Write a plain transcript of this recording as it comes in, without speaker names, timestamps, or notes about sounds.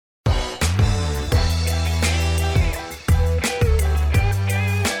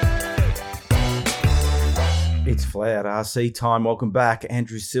It's Flat RC time. Welcome back.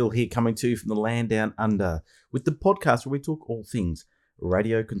 Andrew Sill here, coming to you from the land down under with the podcast where we talk all things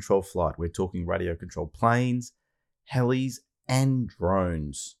radio control flight. We're talking radio control planes, helis, and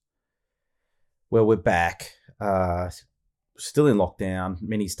drones. Well, we're back. Still in lockdown.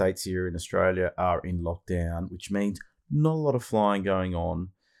 Many states here in Australia are in lockdown, which means not a lot of flying going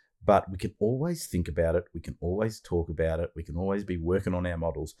on. But we can always think about it. We can always talk about it. We can always be working on our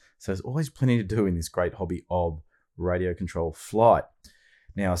models. So there's always plenty to do in this great hobby of radio control flight.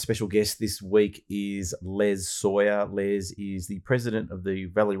 Now, a special guest this week is Les Sawyer. Les is the president of the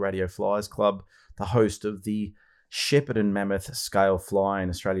Valley Radio Flyers Club, the host of the Shepherd and Mammoth Scale Fly,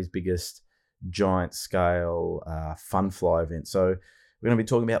 Australia's biggest giant scale fun fly event. So we're going to be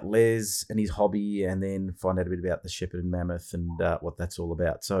talking about Les and his hobby, and then find out a bit about the Shepherd and Mammoth and what that's all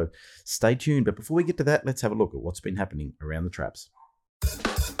about. So stay tuned. But before we get to that, let's have a look at what's been happening around the traps.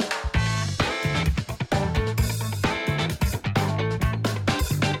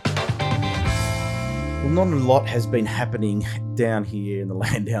 Well, not a lot has been happening down here in the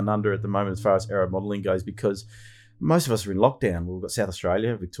land down under at the moment as far as aero modelling goes, because most of us are in lockdown. We've got South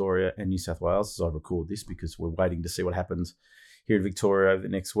Australia, Victoria, and New South Wales as I record this, because we're waiting to see what happens here in Victoria over the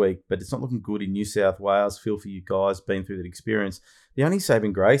next week. But it's not looking good in New South Wales. Feel for you guys been through that experience. The only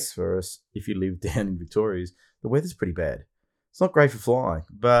saving grace for us, if you live down in Victoria, is the weather's pretty bad. It's not great for flying,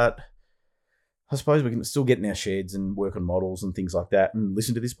 but I suppose we can still get in our sheds and work on models and things like that, and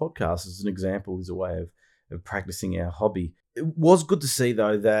listen to this podcast as an example, as a way of practicing our hobby. It was good to see,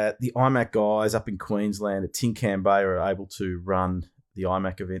 though, that the IMAC guys up in Queensland at Tin Can Bay are able to run the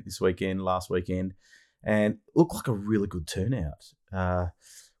IMAC event last weekend, and looked like a really good turnout,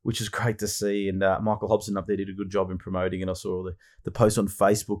 which is great to see. And Michael Hobson up there did a good job in promoting, and I saw the posts on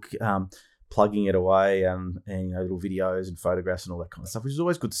Facebook plugging it away, and little videos and photographs and all that kind of stuff, which is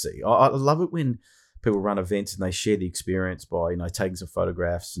always good to see. I love it when people run events and they share the experience by taking some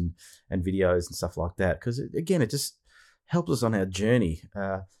photographs and videos and stuff like that, because again, it just helps us on our journey.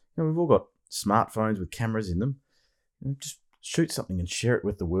 We've all got smartphones with cameras in them. Just shoot something and share it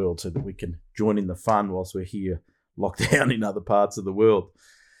with the world so that we can join in the fun whilst we're here locked down in other parts of the world.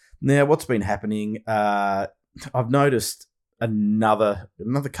 Now, what's been happening? I've noticed another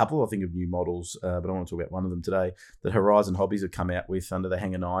couple, I think, of new models, but I want to talk about one of them today, that Horizon Hobbies have come out with under the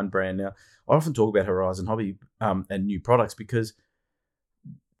Hangar 9 brand. Now, I often talk about Horizon Hobby and new products because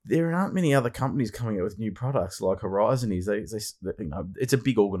there aren't many other companies coming out with new products like Horizon is. It's a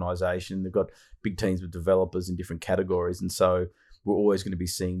big organisation. They've got big teams of developers in different categories, and so we're always going to be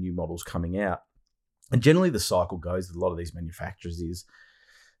seeing new models coming out. And generally the cycle goes with a lot of these manufacturers is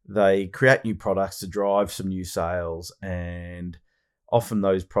they create new products to drive some new sales, and often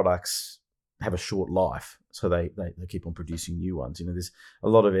those products have a short life, so they keep on producing new ones. There's a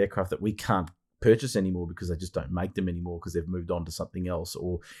lot of aircraft that we can't purchase anymore because they just don't make them anymore because they've moved on to something else,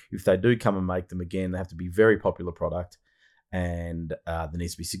 or if they do come and make them again, they have to be very popular product, and there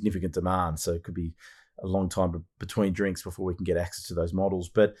needs to be significant demand, so it could be a long time between drinks before we can get access to those models.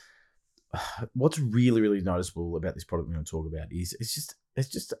 But what's really, really noticeable about this product we're going to talk about is it's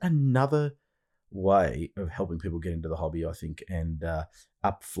just another way of helping people get into the hobby, I think, and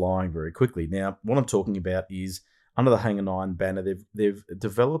up flying very quickly. Now, what I'm talking about is under the Hangar 9 banner, they've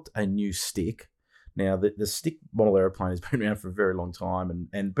developed a new stick. Now, the stick model aeroplane has been around for a very long time,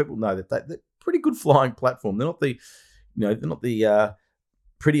 and people know that they're pretty good flying platform. They're not the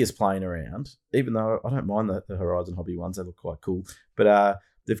prettiest plane around, even though I don't mind the Horizon Hobby ones. They look quite cool. But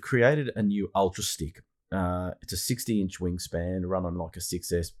they've created a new Ultra Stick. It's a 60-inch wingspan, run on like a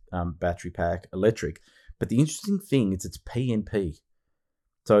 6S battery pack, electric. But the interesting thing is it's PNP.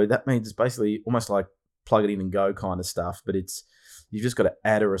 So that means it's basically almost like plug it in and go kind of stuff, but you've just got to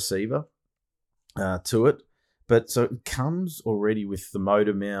add a receiver to it. But so it comes already with the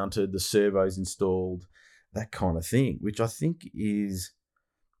motor mounted, the servos installed, that kind of thing, which I think is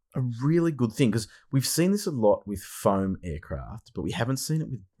a really good thing, because we've seen this a lot with foam aircraft, but we haven't seen it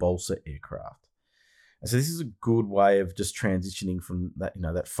with balsa aircraft. And so this is a good way of just transitioning from that,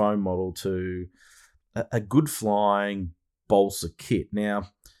 that foam model to a good flying balsa kit.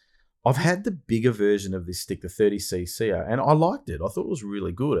 Now, I've had the bigger version of this stick, the 30cc, and I liked it. I thought it was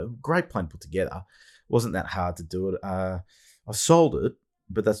really good. A great plane put together. It wasn't that hard to do it. I sold it,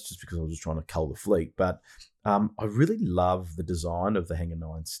 but that's just because I was just trying to cull the fleet. But I really love the design of the Hangar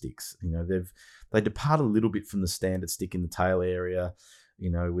 9 sticks. They depart a little bit from the standard stick in the tail area,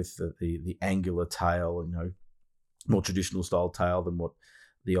 with the angular tail, more traditional style tail than what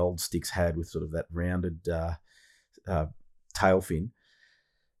the old sticks had, with sort of that rounded tail fin.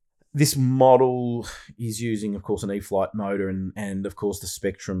 This model is using, of course, an E-flite motor and of course, the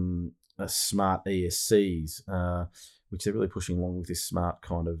Spectrum smart ESCs, which they're really pushing along with this smart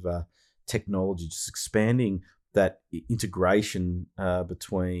kind of technology, just expanding that integration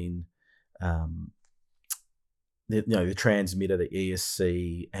between the transmitter, the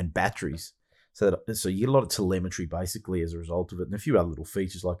ESC, and batteries. So you get a lot of telemetry basically as a result of it, and a few other little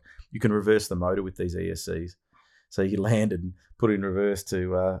features like you can reverse the motor with these ESCs. So you land and put it in reverse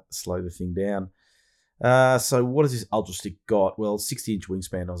to slow the thing down. So what has this Ultra Stick got? Well, 60-inch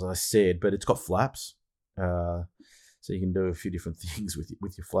wingspan, as I said, but it's got flaps. So you can do a few different things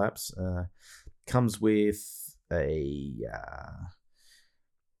with your flaps. Comes with a...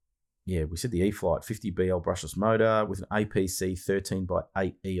 we said the E-Flite 50BL brushless motor with an APC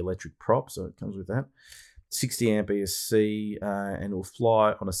 13x8E electric prop, so it comes with that. 60 amp ESC, and it will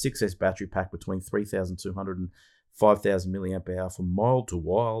fly on a 6S battery pack between 3,200 and 5,000 milliamp hour for mild to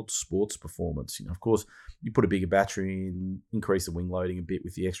wild sports performance. Of course, you put a bigger battery in, increase the wing loading a bit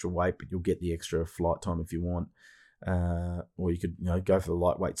with the extra weight, but you'll get the extra flight time if you want. Or you could go for the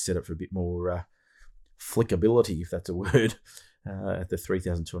lightweight setup for a bit more flickability, if that's a word. At the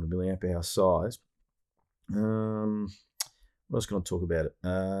 3,200 milliamp hour size. What else can I talk about it?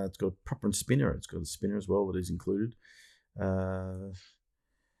 It's got a proper and spinner. It's got a spinner as well that is included. Let's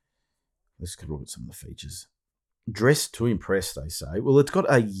have a look at some of the features. Dress to impress, they say. Well, it's got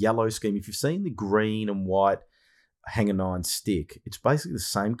a yellow scheme. If you've seen the green and white Hanger 9 stick, it's basically the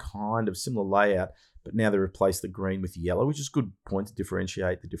same kind of similar layout, but now they replaced the green with yellow, which is a good point to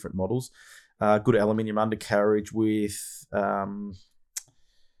differentiate the different models. Good aluminium undercarriage with wheel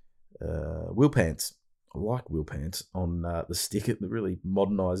pants. I like wheel pants on the stick. It really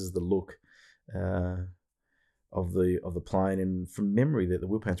modernises the look of the plane. And from memory, the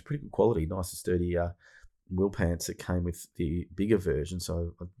wheel pants are pretty good quality, nice and sturdy wheel pants that came with the bigger version.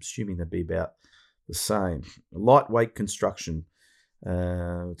 So I'm assuming they'd be about the same. Lightweight construction.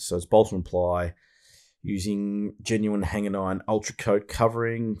 So it's bolt and ply, using genuine Hanger 9 Ultra Coat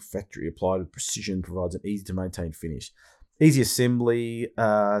covering, factory applied with precision, provides an easy to maintain finish. Easy assembly,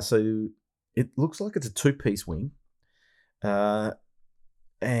 so it looks like it's a two-piece wing, and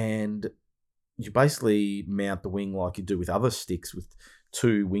you basically mount the wing like you do with other sticks with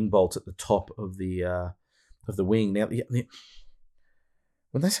two wing bolts at the top of the wing. Now,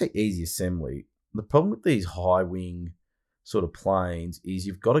 when they say easy assembly, the problem with these high wing sort of planes is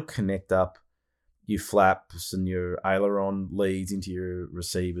you've got to connect up your flaps and your aileron leads into your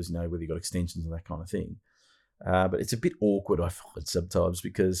receivers, whether you've got extensions and that kind of thing. But it's a bit awkward, I find, sometimes,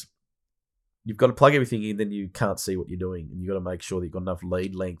 because you've got to plug everything in, then you can't see what you're doing, and you've got to make sure that you've got enough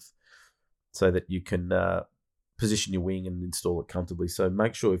lead length so that you can position your wing and install it comfortably. So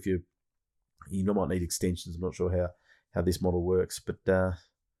make sure if you might need extensions. I'm not sure how this model works, but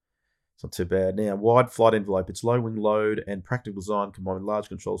it's not too bad. Now, wide flight envelope. It's low wing load and practical design combined with large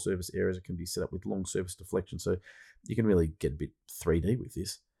control surface areas that can be set up with long surface deflection. So you can really get a bit 3D with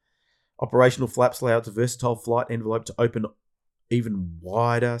this. Operational flaps allow it a versatile flight envelope to open even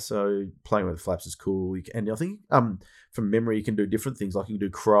wider. So playing with the flaps is cool. And I think from memory, you can do different things. Like you can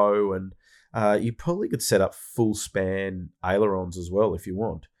do crow, and you probably could set up full span ailerons as well if you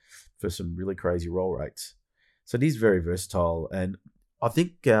want for some really crazy roll rates. So it is very versatile. And I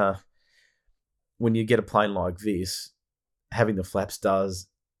think when you get a plane like this, having the flaps does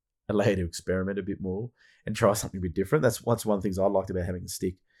allow you to experiment a bit more and try something a bit different. That's one of the things I liked about having a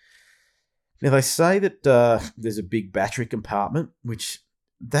stick. Now, they say that there's a big battery compartment, it's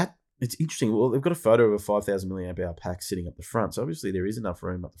interesting. Well, they've got a photo of a 5,000 milliamp hour pack sitting up the front. So obviously there is enough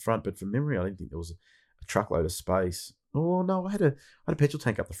room up the front, but from memory, I didn't think there was a truckload of space. Oh, no, I had a petrol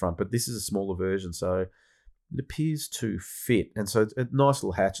tank up the front, but this is a smaller version, so it appears to fit. And so it's a nice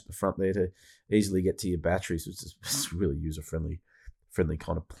little hatch at the front there to easily get to your batteries, which is it's really user-friendly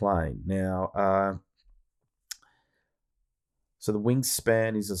kind of plane. Now, so the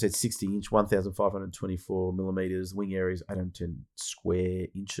wingspan is, as I said, 60-inch, 1,524 millimeters. Wing area is 810 square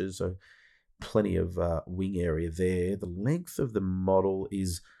inches, so plenty of wing area there. The length of the model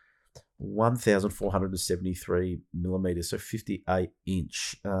is 1,473 millimeters, so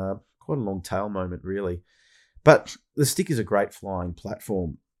 58-inch. Quite a long tail moment, really. But the stick is a great flying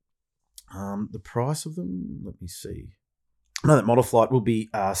platform. The price of them, let me see. I know that Model Flight will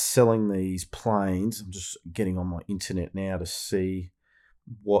be selling these planes. I'm just getting on my internet now to see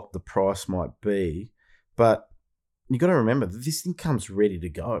what the price might be. But you've got to remember, this thing comes ready to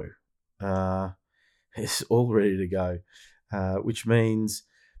go. It's all ready to go, which means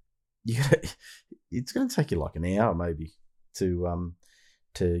it's going to take you like an hour maybe to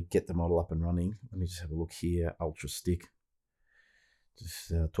get the model up and running. Let me just have a look here. Ultra Stick.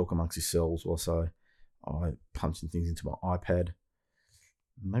 Just talk amongst yourselves whilst I punching things into my iPad.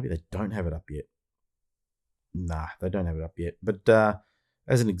 Maybe they don't have it up yet. Nah, they don't have it up yet. But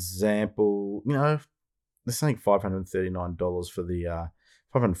as an example, they're saying $539 for the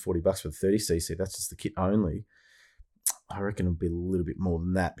 $540 for the 30cc. That's just the kit only. I reckon it'll be a little bit more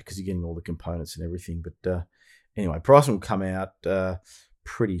than that because you're getting all the components and everything. But anyway, pricing will come out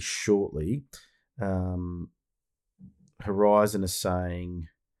pretty shortly. Horizon is saying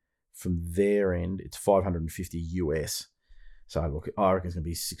from their end it's $550 US. So look, I reckon it's going to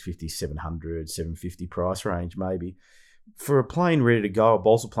be $650, $700, $750 price range maybe. For a plane ready to go, a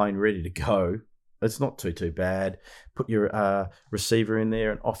balsa plane ready to go, it's not too bad. Put your receiver in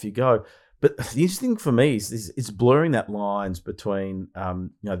there and off you go. But the interesting thing for me is it's blurring that lines between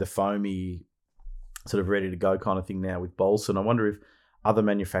the foamy sort of ready to go kind of thing now with balsa. And I wonder if other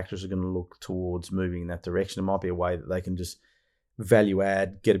manufacturers are going to look towards moving in that direction. It might be a way that they can just value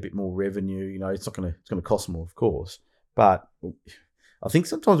add, get a bit more revenue. It's going to cost more, of course. But I think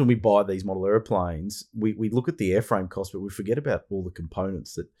sometimes when we buy these model airplanes, we look at the airframe cost, but we forget about all the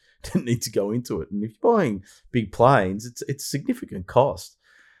components that need to go into it. And if you're buying big planes, it's significant cost.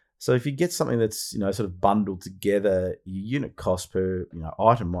 So if you get something that's sort of bundled together, your unit cost per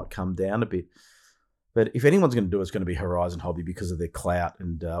item might come down a bit. But if anyone's going to do it, it's going to be Horizon Hobby because of their clout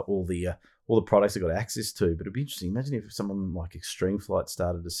and all the products they've got access to. But it'd be interesting. Imagine if someone like Extreme Flight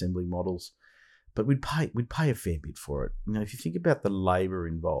started assembling models. But we'd pay a fair bit for it. If you think about the labour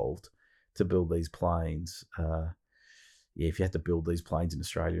involved to build these planes, if you had to build these planes in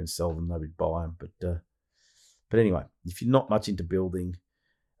Australia and sell them, nobody'd buy them. But anyway, if you're not much into building,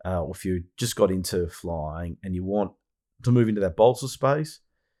 or if you just got into flying and you want to move into that balsa space,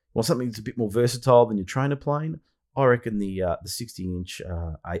 want something that's a bit more versatile than your trainer plane, I reckon the 60-inch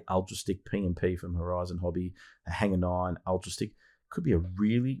Ultra Stick P&P from Horizon Hobby, a Hangar 9 Ultra Stick, could be a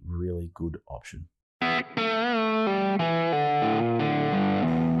really, really good option.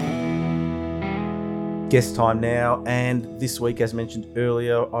 Guest time now, and this week, as mentioned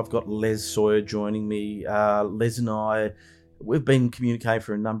earlier, I've got Les Sawyer joining me. Les and I, we've been communicating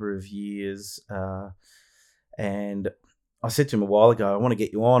for a number of years, and I said to him a while ago, I want to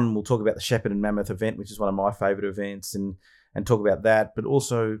get you on. We'll talk about the Shepparton Mammoth event, which is one of my favourite events, and talk about that, but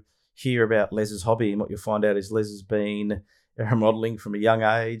also hear about Les's hobby. And what you'll find out is Les has been aeromodelling from a young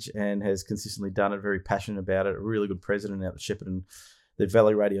age and has consistently done it, very passionate about it, a really good president out at Shepparton, the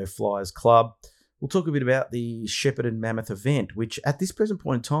Valley Radio Flyers Club. We'll talk a bit about the Shepparton Mammoth event, which at this present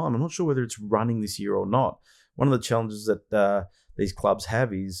point in time, I'm not sure whether it's running this year or not. One of the challenges that these clubs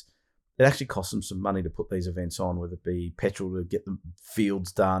have is it actually costs them some money to put these events on, whether it be petrol to get the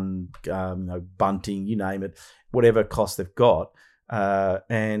fields done, bunting, you name it, whatever cost they've got.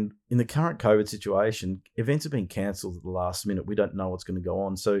 And in the current COVID situation, events have been cancelled at the last minute. We don't know what's going to go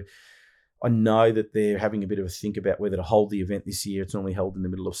on. So I know that they're having a bit of a think about whether to hold the event this year. It's normally held in the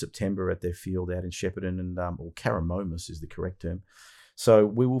middle of September at their field out in Shepparton, and or Caramomus is the correct term. So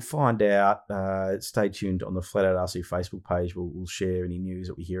we will find out. Stay tuned on the Flat Out RC Facebook page. We'll share any news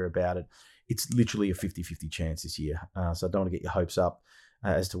that we hear about it. It's literally a 50-50 chance this year. So I don't want to get your hopes up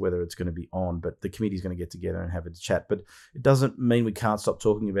as to whether it's going to be on, but the committee's going to get together and have a chat. But it doesn't mean we can't stop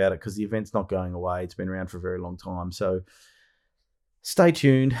talking about it because the event's not going away. It's been around for a very long time. So stay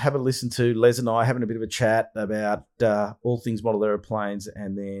tuned, have a listen to Les and I having a bit of a chat about all things model aeroplanes,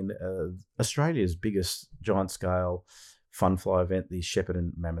 and then Australia's biggest giant scale fun fly event, the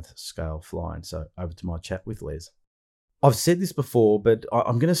Shepparton Mammoth Scale Flying. So over to my chat with Les. I've said this before, but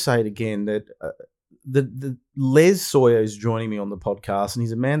I'm going to say it again, that the Les Sawyer is joining me on the podcast, and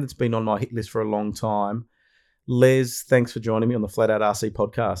he's a man that's been on my hit list for a long time. Les, thanks for joining me on the Flat Out RC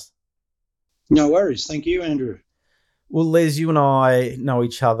podcast. No worries. Thank you, Andrew. Well, Les, you and I know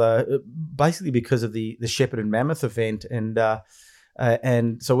each other basically because of the Shepparton Mammoth event, and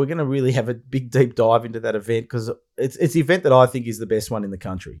so we're going to really have a big deep dive into that event because it's the event that I think is the best one in the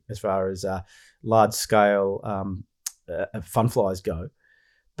country as far as large scale fun flies go.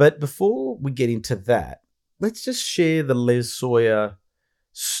 But before we get into that, let's just share the Les Sawyer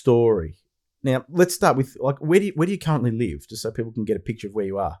story. Now, let's start with where do you currently live, just so people can get a picture of where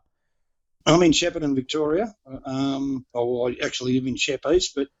you are. I'm in Shepparton, Victoria. I actually live in Shep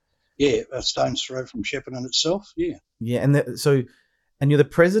East, but yeah, a stone's throw from Shepparton itself. Yeah. Yeah, and you're the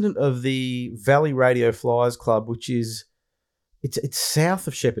president of the Valley Radio Flyers Club, which is it's south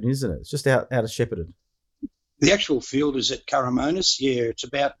of Shepparton, isn't it? It's just out of Shepparton. The actual field is at Caramonis. Yeah, it's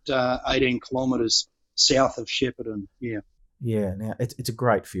about 18 kilometres south of Shepparton. Yeah. Yeah. Now it's a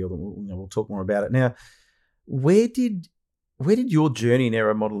great field, and we'll talk more about it. Now, where did your journey in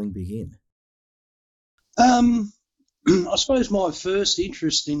aeromodelling begin? I suppose my first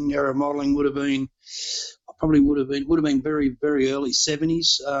interest in aeromodelling would have been probably would have been very, very early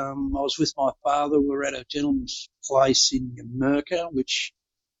 70s. I was with my father. We were at a gentleman's place in Merca, which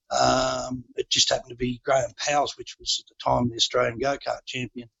it just happened to be Graham Powell's, which was at the time the Australian go-kart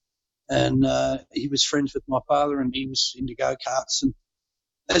champion. And he was friends with my father, and he was into go-karts. And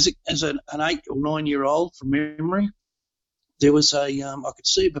as an 8 or 9 year old, from memory, there was I could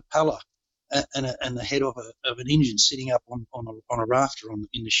see a propeller and the head of an engine sitting up on a rafter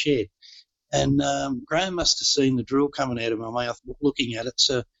in the shed. And Graham must have seen the drill coming out of my mouth looking at it.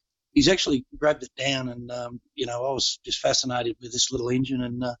 So he's actually grabbed it down, and I was just fascinated with this little engine.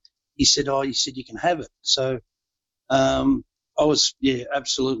 And he said, you can have it. So I was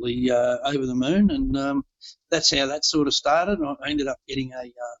absolutely over the moon, and that's how that sort of started. I ended up getting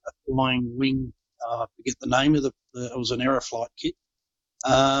a flying wing. I forget the name of it was an Aeroflight kit.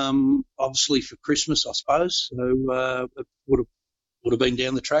 Obviously for Christmas, I suppose. So it would have been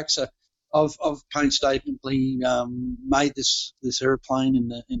down the track. So I've painstakingly made this aeroplane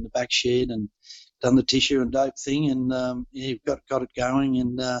in the back shed and done the tissue and dope thing, and got it going.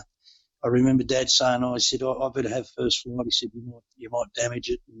 And I remember Dad saying, I said, I better have first flight. He said, you might damage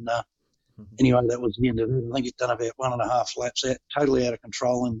it. And anyway, that was the end of it. I think it done about 1.5 laps, totally out of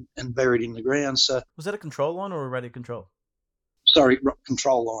control and buried in the ground. So was that a control line or a radio control? Sorry,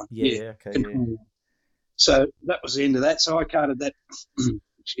 control line. Yeah, okay. Control line. So that was the end of that. So I carted that,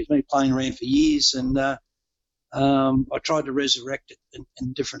 plane around for years, and I tried to resurrect it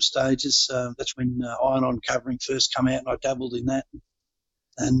in different stages. That's when iron-on covering first come out, and I dabbled in that.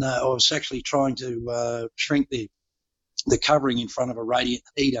 And I was actually trying to shrink the covering in front of a radiant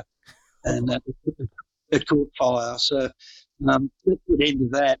heater, and it caught fire. So that's the end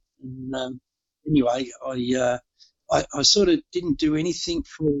of that. And anyway, I sort of didn't do anything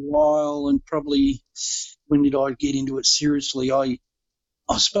for a while, and probably when did I get into it seriously?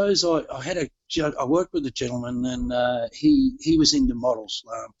 I suppose I worked with a gentleman, and he was into models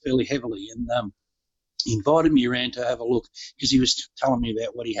fairly heavily, and he invited me around to have a look because he was telling me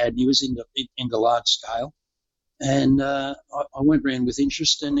about what he had, and he was into large scale. And I went around with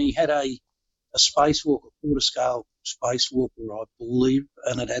interest, and he had a spacewalker, quarter scale spacewalker, I believe,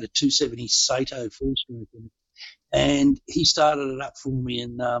 and it had a 270 Sato 4-stroke in it. And he started it up for me,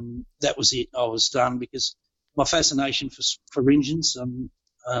 and that was it. I was done, because my fascination for engines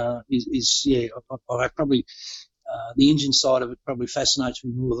I probably the engine side of it probably fascinates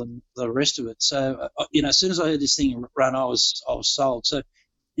me more than the rest of it. So as soon as I heard this thing run, I was sold. So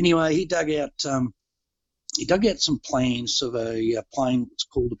anyway, he dug out some plans of a plane that's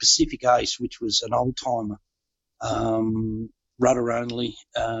called the Pacific Ace, which was an old timer, rudder only,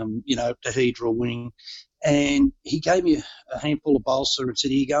 dihedral wing. And he gave me a handful of balsa and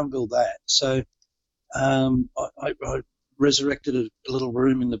said, "Here, go and build that." So I resurrected a little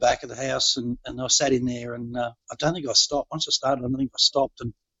room in the back of the house, and I sat in there, and I don't think I stopped. Once I started, I don't think I stopped.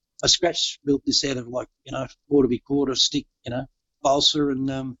 And I built this out of quarter by quarter stick, balsa, and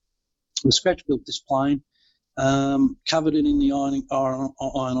I scratch built this plane, covered it in the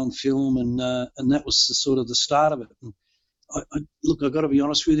iron-on film, and that was the start of it. And I've got to be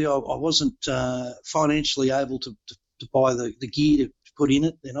honest with you, I wasn't financially able to buy the gear to put in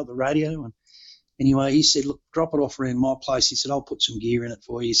it, not the radio. And anyway, he said, "Look, drop it off around my place." He said, "I'll put some gear in it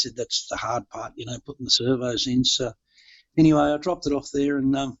for you." He said, "That's the hard part, putting the servos in." So anyway, I dropped it off there,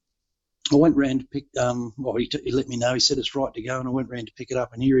 and I went round to pick. He let me know. He said it's right to go, and I went round to pick it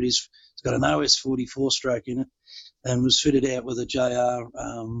up, and here it is. It's got an OS 44 stroke in it, and was fitted out with a JR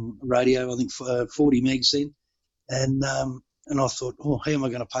radio, I think 40 megs in. And I thought, how am I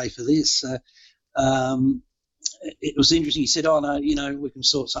going to pay for this? So it was interesting. He said, "Oh no, we can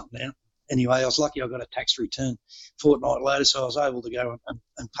sort something out." Anyway, I was lucky I got a tax return a fortnight later, so I was able to go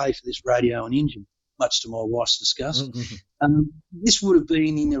and pay for this radio and engine, much to my wife's disgust. This would have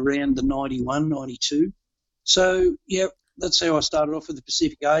been in around the 91, 92. So, yeah, that's how I started off with the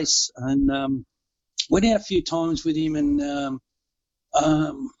Pacific Ace, and went out a few times with him, and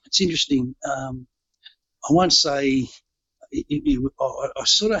it's interesting. I won't say I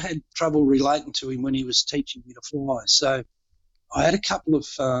sort of had trouble relating to him when he was teaching me to fly. So I had a couple of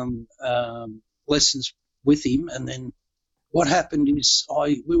lessons with him, and then what happened is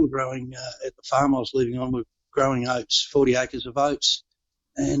we were growing at the farm I was living on. We were growing oats, 40 acres of oats,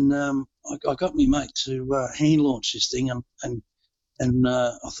 and I got my mate to hand launch this thing, and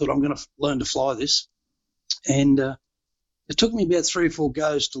I thought, I'm going to learn to fly this, and it took me about 3 or 4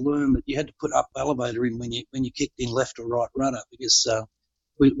 goes to learn that you had to put up elevator in when you kicked in left or right rudder, because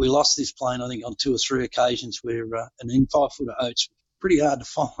we lost this plane, I think, on 2 or 3 occasions where and in 5 foot of oats was pretty hard to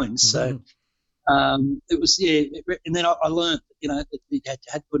find. So it was, and then I learned, that you had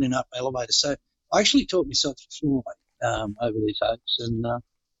to put in up elevator. So I actually taught myself to fly over these oaks, and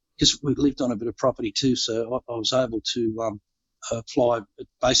because we lived on a bit of property too, so I was able to fly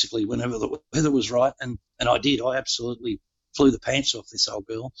basically whenever the weather was right, and I did. I absolutely flew the pants off this old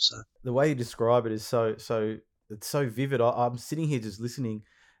girl. So The way you describe it is it's so vivid. I'm sitting here just listening,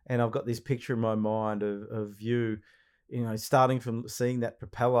 and I've got this picture in my mind of you, starting from seeing that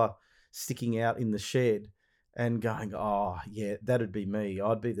propeller sticking out in the shed, and going, oh yeah, that'd be me.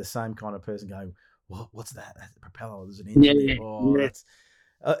 I'd be the same kind of person going, what's that? That's the propeller. There's an engine there. Oh, yeah, that's.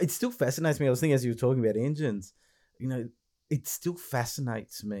 It still fascinates me. I was thinking as you were talking about engines, it still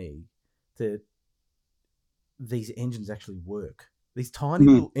fascinates me that these engines actually work. These tiny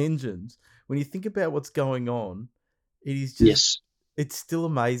little engines, when you think about what's going on, it is just, yes, it still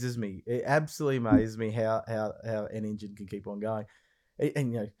amazes me. It absolutely amazes me how an engine can keep on going.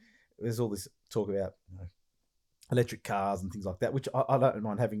 And there's all this talk about electric cars and things like that, which I don't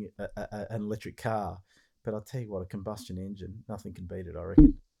mind having an electric car, but I'll tell you what, a combustion engine, nothing can beat it, I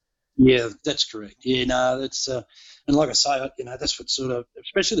reckon. yeah, that's correct. Yeah, no, that's and like I say, that's what sort of,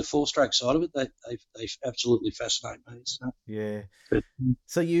 especially the four-stroke side of it, they absolutely fascinate me. So. Yeah. But,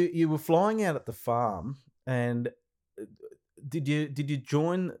 So you were flying out at the farm, and did you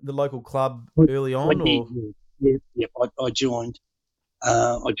join the local club early on, or? Yeah, I joined.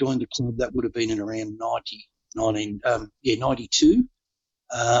 I joined the club. That would have been in around 92.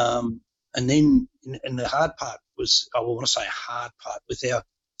 And then, and the hard part was, I want to say hard part with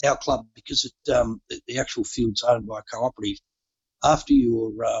our club, because the actual field's owned by a cooperative. After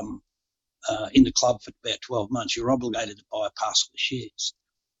you're in the club for about 12 months, you're obligated to buy a parcel of shares.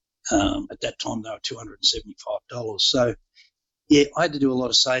 At that time, they were $275. So, yeah, I had to do a lot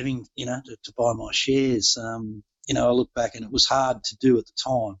of saving, to buy my shares. I look back, and it was hard to do at the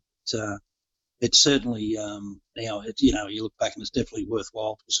time. It's certainly now, you look back, and it's definitely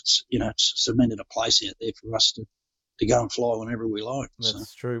worthwhile, because it's cemented a place out there for us to go and fly whenever we like.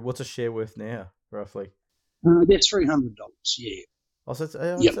 That's true. What's a share worth now, roughly? That's $300. Yeah. Oh, so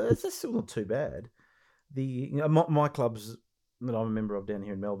Yep. that's still not too bad. My clubs that I'm a member of down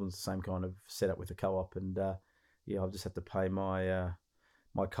here in Melbourne's the same kind of setup with a co-op, and I've just had to pay my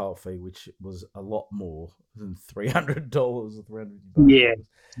my co-op fee, which was a lot more than $300 or $350. Yeah.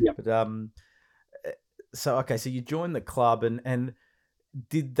 Yep. But so okay, so you joined the club, and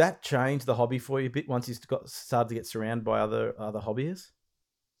did that change the hobby for you a bit once you started to get surrounded by other hobbyists?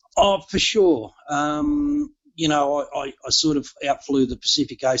 Oh, for sure. I sort of outflew the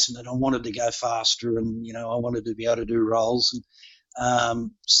Pacific Ocean, and I wanted to go faster, and I wanted to be able to do rolls,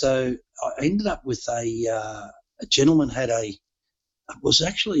 and so I ended up with a gentleman had it was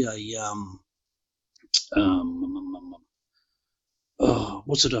actually a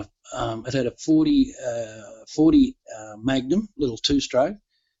what's it it had a 40 Magnum, little two-stroke.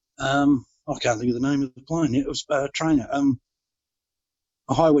 I can't think of the name of the plane. It was a trainer,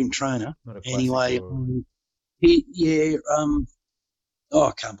 a high-wing trainer. Anyway,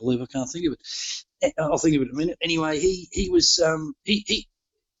 I can't believe I can't think of it. I'll think of it in a minute. Anyway, he was he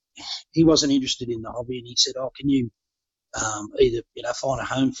wasn't interested in the hobby, and he said, "Oh, can you either find a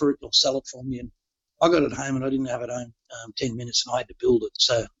home for it or sell it for me?" And I got it home, and I didn't have it home 10 minutes, and I had to build it.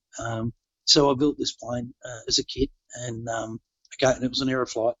 So I built this plane as a kit, and it was an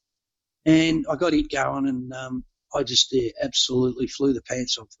Aeroflight, and I got it going, and I just absolutely flew the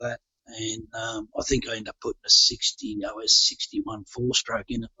pants off that. And I think I ended up putting a 60 OS 61 four-stroke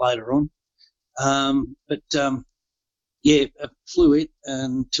in it later on. I flew it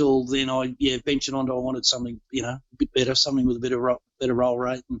until then. I ventured on to, I wanted something a bit better, something with a bit of better roll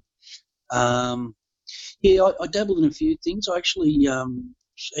rate. And I dabbled in a few things. I actually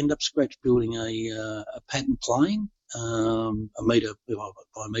ended up scratch building a Patton plane, a meter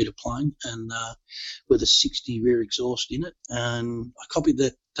by meter plane, and with a 60 rear exhaust in it. And I copied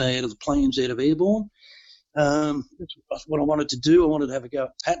that out of the plans out of Airborne. That's what I wanted to do. I wanted to have a go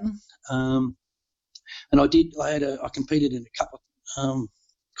at Patton. And I did. I competed in a couple of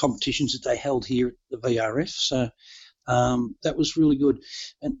competitions that they held here at the VRF. So that was really good.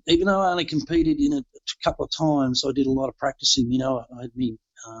 And even though I only competed in it a couple of times, I did a lot of practicing. I had me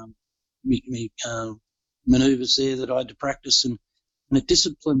manoeuvres there that I had to practice, and it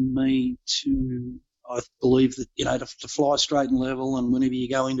disciplined me to, I believe that, to fly straight and level. And whenever you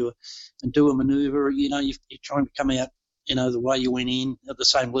go into and do a manoeuvre, you're trying to come out, the way you went in, at the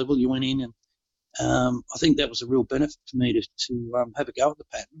same level you went in. And I think that was a real benefit for me to have a go at the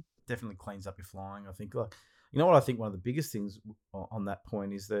Patton. Definitely cleans up your flying, I think. What I think one of the biggest things on that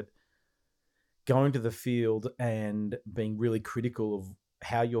point is that going to the field and being really critical of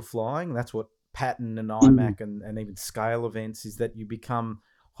how you're flying, that's what Patton and IMAC and even scale events is, that you become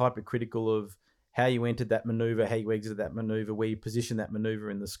hypercritical of how you entered that maneuver, how you exited that maneuver, where you position that maneuver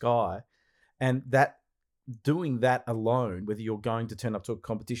in the sky. And that doing that alone, whether you're going to turn up to a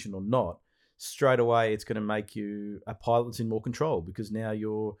competition or not, straight away it's going to make you a pilot that's in more control, because now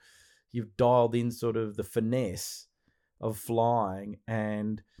you've dialed in sort of the finesse of flying.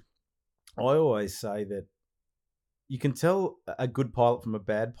 And I always say that you can tell a good pilot from a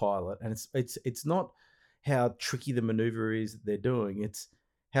bad pilot, and it's not how tricky the maneuver is that they're doing, it's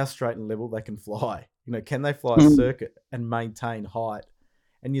how straight and level they can fly. Can they fly a circuit and maintain height?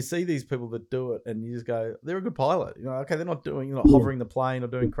 And you see these people that do it, and you just go, they're a good pilot. Okay, they're not hovering the plane or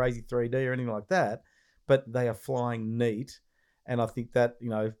doing crazy 3D or anything like that, but they are flying neat. And I think that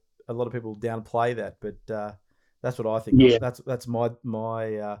a lot of people downplay that, but that's what I think. Yeah. That's my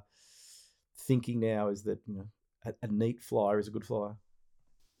thinking now, is that a neat flyer is a good flyer.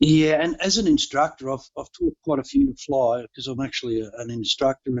 Yeah, and as an instructor, I've taught quite a few to fly, because I'm actually an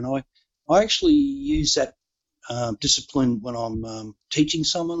instructor, and I actually use that discipline when I'm teaching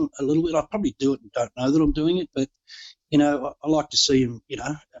someone a little bit. I probably do it and don't know that I'm doing it, but I like to see them, being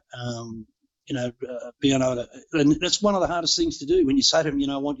able to. And that's one of the hardest things to do when you say to them,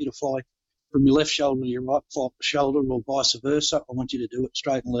 I want you to fly from your left shoulder to your right shoulder, or vice versa. I want you to do it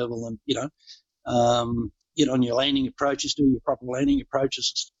straight and level, and get on your landing approaches, do your proper landing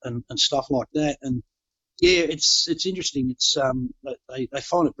approaches, and stuff like that. And yeah, it's interesting. It's they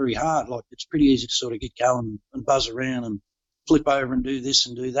find it very hard. Like, it's pretty easy to sort of get going and buzz around and flip over and do this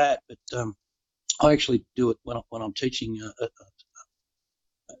and do that. But I actually do it when I'm teaching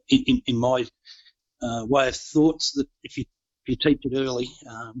in my way of thoughts, that if you teach it early,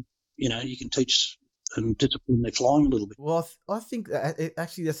 you can teach and discipline their flying a little bit. Well, I think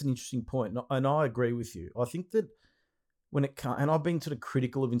actually that's an interesting point, and I agree with you. I think that when it comes, and I've been sort of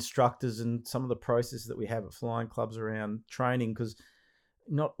critical of instructors and some of the processes that we have at flying clubs around training, because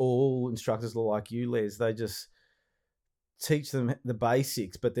not all instructors are like you, Les. They just teach them the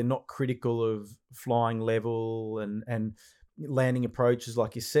basics, but they're not critical of flying level and landing approaches,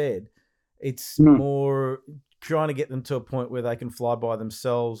 like you said. It's more trying to get them to a point where they can fly by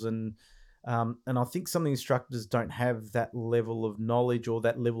themselves, and I think some of the instructors don't have that level of knowledge or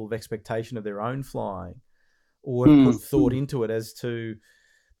that level of expectation of their own flying, or have put thought into it as to,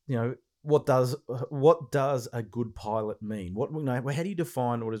 what does a good pilot mean? How do you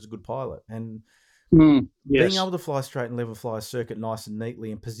define what is a good pilot? And yes. Being able to fly straight and level, fly a circuit nice and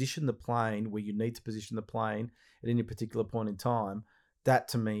neatly, and position the plane where you need to position the plane at any particular point in time, that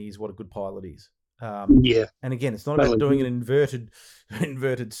to me is what a good pilot is. Yeah. And again, it's not about doing an inverted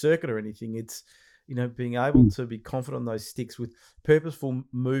circuit or anything. It's, being able to be confident on those sticks with purposeful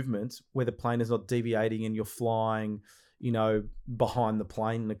movements where the plane is not deviating and you're flying, behind the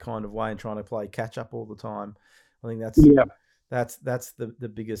plane in a kind of way and trying to play catch up all the time. I think that's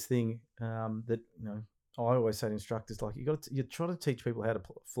the biggest thing, that, I always say to instructors, like, you're trying to teach people how to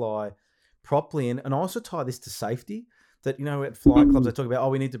fly properly. And I also tie this to safety, that, at flying clubs, they talk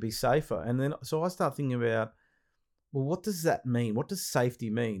about, we need to be safer. And then, so I start thinking about, well, what does that mean? What does safety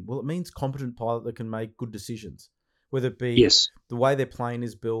mean? Well, it means competent pilot that can make good decisions, whether it be the way their plane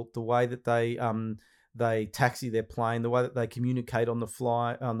is built, the way that they taxi their plane, the way that they communicate on the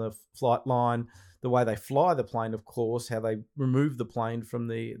flight line, the way they fly the plane, of course, how they remove the plane from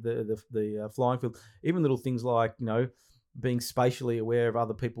the flying field, even little things like, being spatially aware of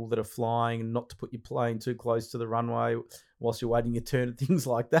other people that are flying and not to put your plane too close to the runway whilst you're waiting your turn, and things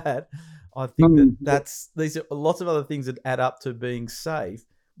like that. I think these are lots of other things that add up to being safe,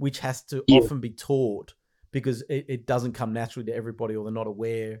 which has to often be taught, because it doesn't come naturally to everybody, or they're not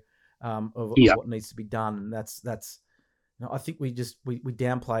aware of what needs to be done. And that's I think we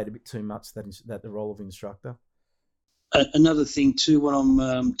downplay it a bit too much, that the role of instructor. Another thing too, when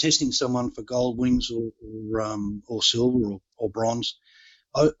I'm testing someone for gold wings or silver or bronze,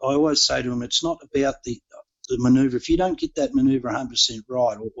 I always say to them, it's not about the maneuver. If you don't get that maneuver 100%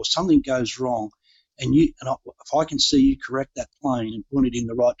 right, or something goes wrong, if I can see you correct that plane and point it in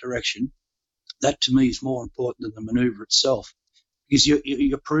the right direction, that to me is more important than the maneuver itself, because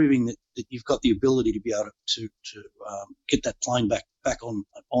you're proving that you've got the ability to be able to get that plane back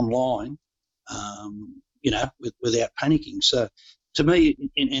online. Without panicking. So to me,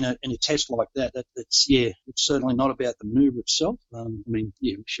 in a test like that, it's certainly not about the maneuver itself.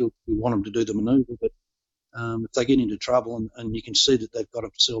 Sure, we want them to do the maneuver, but if they get into trouble and you can see that they've got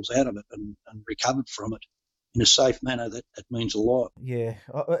themselves out of it and recovered from it in a safe manner, that means a lot. Yeah,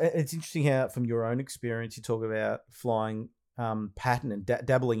 it's interesting how, from your own experience, you talk about flying pattern and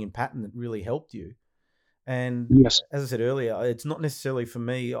dabbling in pattern that really helped you. And as I said earlier, it's not necessarily for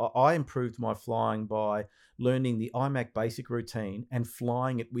me. I improved my flying by learning the IMAC basic routine and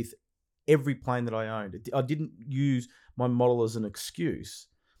flying it with every plane that I owned. I didn't use my model as an excuse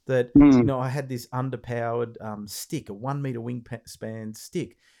that, you know, I had this underpowered stick, a 1 meter wingspan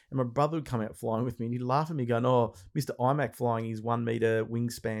stick. And my brother would come out flying with me and he'd laugh at me going, oh, Mr. IMAC flying his 1 meter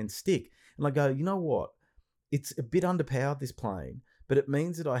wingspan stick. And I go, you know what? It's a bit underpowered, this plane, but it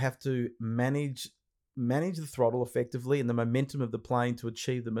means that I have to manage the throttle effectively and the momentum of the plane to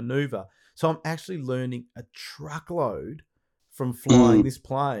achieve the maneuver. So I'm actually learning a truckload from flying this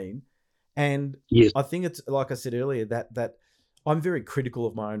plane. And Yes. I think it's, like I said earlier, that I'm very critical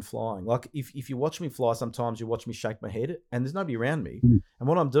of my own flying. Like if you watch me fly, sometimes you watch me shake my head and there's nobody around me. And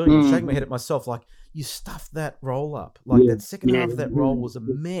what I'm doing is shaking my head at myself, like, you stuffed that roll up. Like that second half of that roll was a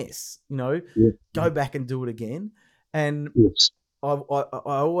mess, you know, go back and do it again. And I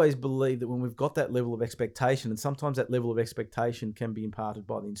always believe that when we've got that level of expectation, and sometimes that level of expectation can be imparted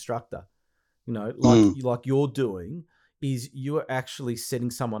by the instructor, you know, like you're doing, is you are actually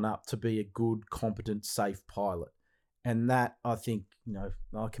setting someone up to be a good, competent, safe pilot. And that, I think, you know,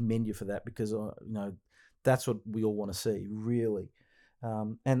 I commend you for that, because, you know, that's what we all want to see, really.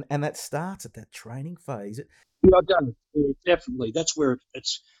 And that starts at that training phase. Yeah, I've done it. Definitely. That's where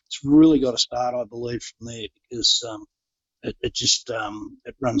it's really got to start, I believe, from there, because it just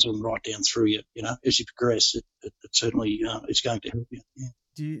it runs on right down through you. You know, as you progress, it certainly is going to help you. Yeah.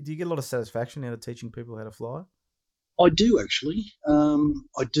 Do you get a lot of satisfaction out of teaching people how to fly? I do, actually.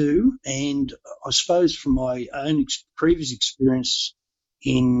 I do, and I suppose from my own previous experience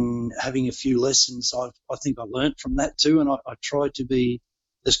in having a few lessons, I think I learnt from that too, and I try to be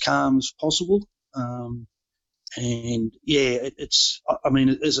as calm as possible. And yeah, I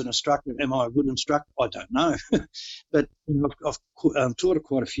mean, as an instructor, am I a good instructor? I don't know, but you know, I've taught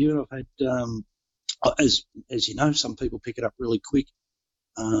quite a few, and I've had, as you know, some people pick it up really quick.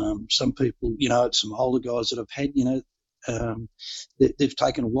 Some people, you know, some older guys that I've had, you know, they've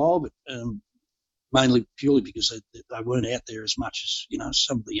taken a while, but mainly purely because they weren't out there as much as, you know,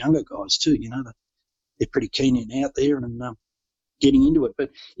 some of the younger guys too. You know, they're pretty keen and out there and getting into it.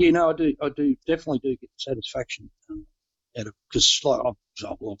 But yeah, no, I do definitely do get satisfaction out of, because like I've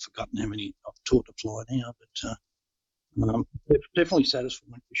forgotten how many I've taught to fly now, but definitely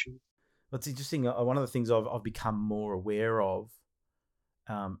satisfying for sure. That's interesting. One of the things I've become more aware of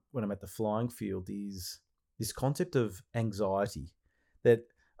when I'm at the flying field is this concept of anxiety, that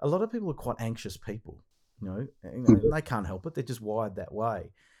a lot of people are quite anxious people, you know, and they can't help it. They're just wired that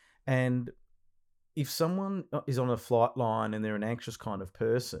way. And if someone is on a flight line and they're an anxious kind of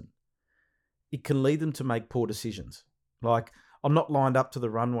person, it can lead them to make poor decisions. Like, I'm not lined up to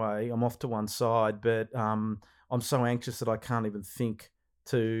the runway, I'm off to one side, but I'm so anxious that I can't even think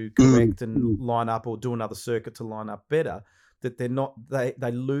to correct and line up or do another circuit to line up better, that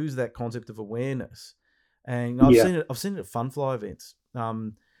they lose that concept of awareness. And I've seen it at fun fly events,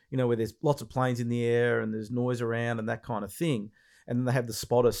 you know, where there's lots of planes in the air and there's noise around and that kind of thing. And then they have the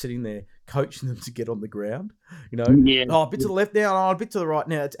spotter sitting there coaching them to get on the ground, you know, oh, a bit to the left now, oh, a bit to the right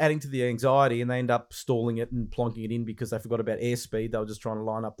now. It's adding to the anxiety, and they end up stalling it and plonking it in because they forgot about airspeed. They were just trying to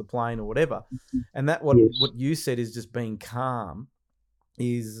line up the plane or whatever. And that what you said is just being calm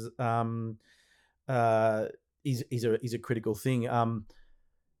is a critical thing.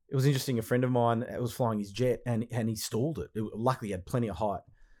 It was interesting. A friend of mine was flying his jet and he stalled it. Luckily, he had plenty of height,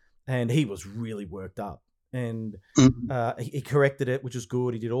 and he was really worked up. And he corrected it, which was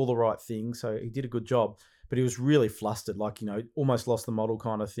good. He did all the right things, so he did a good job. But he was really flustered, like, you know, almost lost the model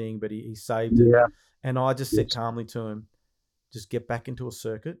kind of thing. But he saved it. Yeah. And I just said calmly to him, "Just get back into a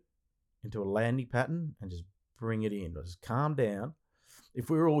circuit, into a landing pattern, and just bring it in. Just calm down." If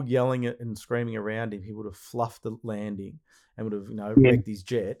we were all yelling and screaming around him, he would have fluffed the landing and would have, you know, wrecked his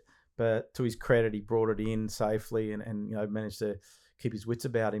jet. But to his credit, he brought it in safely and you know, managed to keep his wits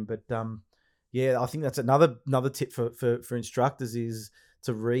about him. But yeah, I think that's another tip for instructors, is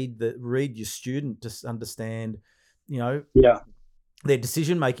to read your student, to understand, you know, their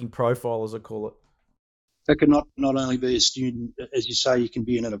decision-making profile, as I call it. That can not only be a student, as you say, you can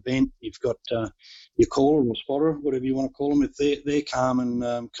be in an event. You've got your caller or spotter, whatever you want to call them. If they're calm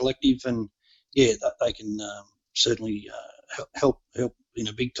and collective, and they can certainly help in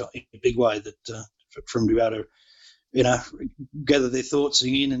a big way, that for them to be able to, you know, gather their thoughts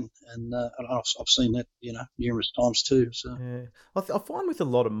in, and I've seen that, you know, numerous times too. So yeah, I find with a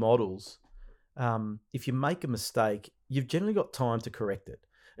lot of models, if you make a mistake, you've generally got time to correct it.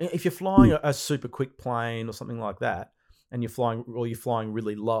 If you're flying a super quick plane or something like that, and you're flying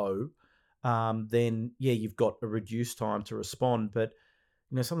really low, then you've got a reduced time to respond. But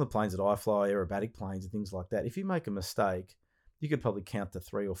you know, some of the planes that I fly, aerobatic planes and things like that, if you make a mistake, you could probably count to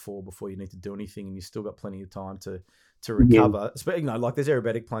 3 or 4 before you need to do anything, and you've still got plenty of time to recover. Yeah. You know, like there's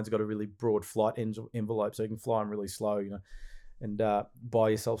aerobatic planes that got a really broad flight envelope, so you can fly them really slow, you know, and buy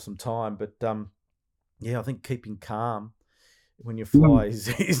yourself some time. But yeah, I think keeping calm when you fly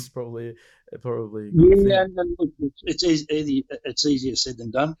is probably a good thing. And look, it's easier said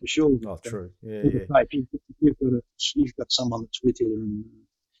than done for sure. Oh, true. Yeah. You've got someone that's with you,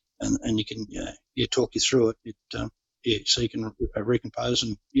 and you can talk you through it. So you can recompose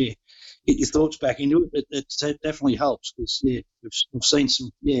and get your thoughts back into it. It definitely helps because we've seen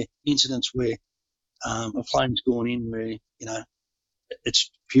some incidents where a plane's gone in where you know it's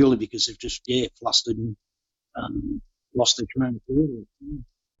purely because they've just flustered and lost their train of thought.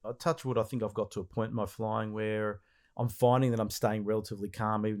 I touch wood. I think I've got to a point in my flying where I'm finding that I'm staying relatively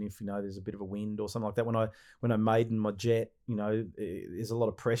calm, even if there's a bit of a wind or something like that. When I maiden my jet, there's a lot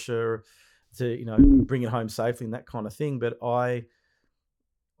of pressure to bring it home safely and that kind of thing. But I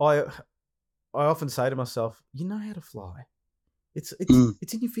often say to myself, you know how to fly. It's in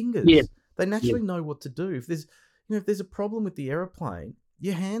your fingers. Yeah. They naturally know what to do. If there's a problem with the aeroplane,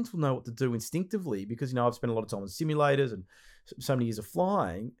 your hands will know what to do instinctively because I've spent a lot of time on simulators and so many years of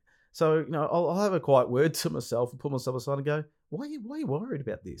flying. So I'll have a quiet word to myself and pull myself aside and go, why are you worried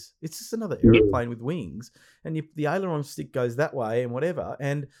about this? It's just another aeroplane with wings, and the aileron stick goes that way and whatever.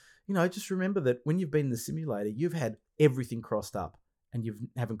 And just remember that when you've been in the simulator, you've had everything crossed up and you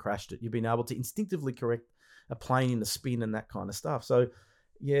haven't crashed it. You've been able to instinctively correct a plane in the spin and that kind of stuff. So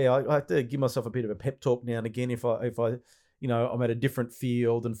I have to give myself a bit of a pep talk now and again if I I'm at a different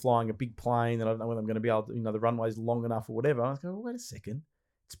field and flying a big plane and I don't know whether I'm going to be able to, the runway's long enough or whatever. I go, wait a second.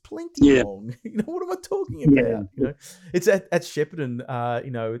 It's plenty long. What am I talking about? It's at Shepparton,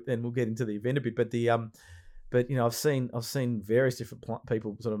 and we'll get into the event a bit, but I've seen various different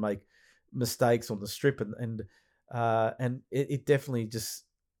people sort of make mistakes on the strip and it definitely just,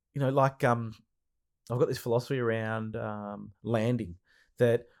 I've got this philosophy around landing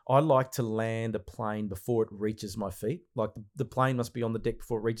that I like to land a plane before it reaches my feet. Like the plane must be on the deck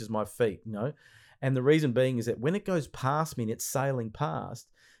before it reaches my feet, And the reason being is that when it goes past me and it's sailing past,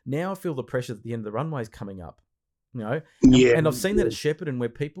 now I feel the pressure that the end of the runway is coming up, And I've seen that at Shepparton where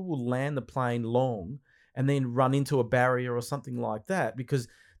people will land the plane long and then run into a barrier or something like that because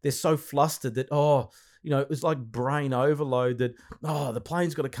they're so flustered that, it was like brain overload that, the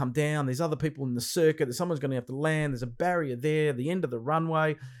plane's got to come down. There's other people in the circuit. That someone's going to have to land. There's a barrier there, the end of the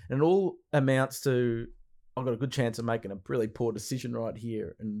runway. And it all amounts to, I've got a good chance of making a really poor decision right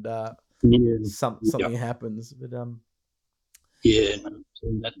here. And something happens. But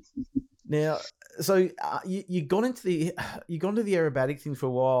Now, so you got into the aerobatic thing for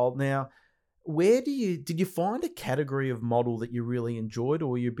a while. Now, did you find a category of model that you really enjoyed,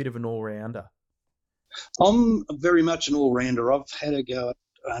 or were you a bit of an all-rounder? I'm very much an all-rounder. I've had a go at,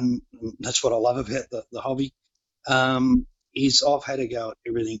 and that's what I love about the hobby, is I've had a go at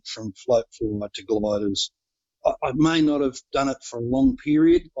everything from float fly to gliders. I may not have done it for a long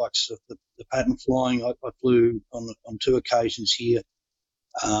period, like the pattern flying. I flew on 2 occasions here.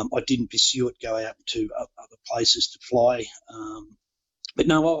 I didn't pursue it, go out to other places to fly. But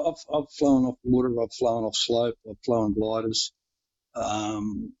no, I've flown off water, I've flown off slope, I've flown gliders.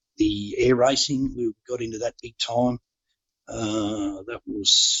 The air racing, we got into that big time. That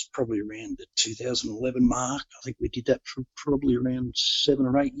was probably around the 2011 mark. I think we did that for probably around 7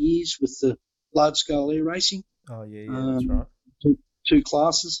 or 8 years with the large-scale air racing. Oh, yeah, that's right. Two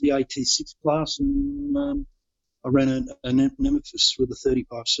classes, the AT6 class, and I ran a Nemesis with a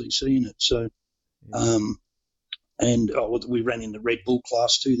 35cc in it. So, we ran in the Red Bull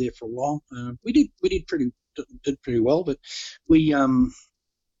class too there for a while. We did pretty well, but we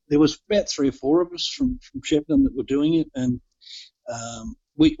there was about 3 or 4 of us from Shepparton that were doing it, and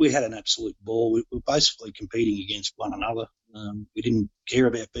we had an absolute ball. We were basically competing against one another. We didn't care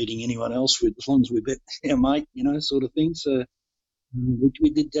about beating anyone else as long as we beat our mate, sort of thing. So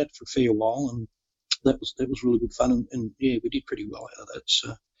we did that for a fair while, and that was really good fun. And we did pretty well out of that.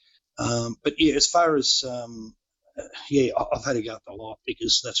 So, but as far as I've had a go at a lot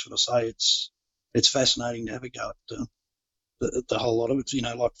because that's what I say. It's fascinating to have a go at the whole lot of it.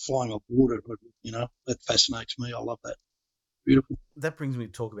 Like flying off water. That fascinates me. I love that. Beautiful. That brings me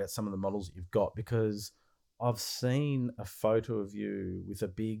to talk about some of the models that you've got because I've seen a photo of you with a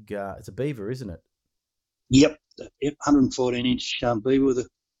big. It's a Beaver, isn't it? Yep, 114-inch Beaver with a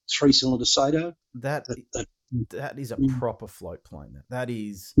 3-cylinder Sato. That is a proper float plane.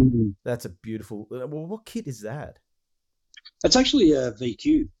 That's a beautiful. Well, what kit is that? It's actually a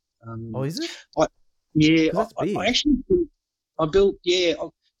VQ. Is it? That's big. I actually built.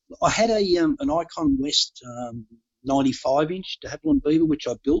 I had an Icon West 95-inch de Havilland Beaver, which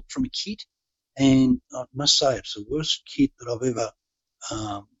I built from a kit. And I must say it's the worst kit that I've ever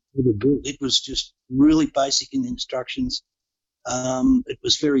built. It was just really basic in the instructions. It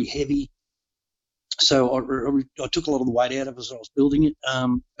was very heavy. So I took a lot of the weight out of it as I was building it.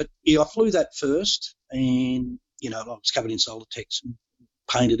 But yeah, I flew that first, and I was covered in Solitex and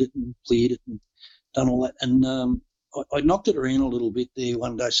painted it and cleared it and done all that. And I knocked it around a little bit there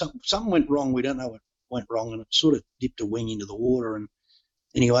one day. Something went wrong. We don't know what went wrong, and it sort of dipped a wing into the water. And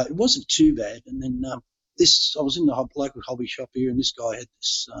anyway, it wasn't too bad. And then I was in the local hobby shop here, and this guy had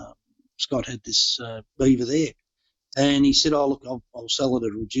this Scott had this beaver there. And he said, "Oh, look, I'll sell it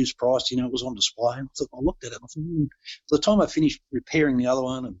at a reduced price." It was on display. And I looked at it and I thought, by the time I finished repairing the other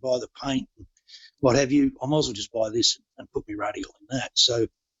one and buy the paint and what have you, I might as well just buy this and put my radial in that. So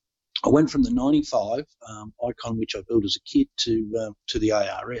I went from the 95 Icon, which I built as a kit, to the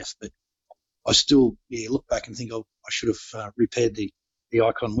ARF. But I still, look back and think, I should have repaired the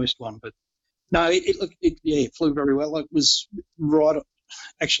Icon West one. But no, it flew very well. It was right.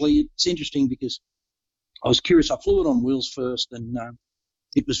 Actually, it's interesting because I was curious. I flew it on wheels first, and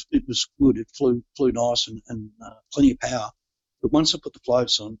it was good. It flew nice and plenty of power. But once I put the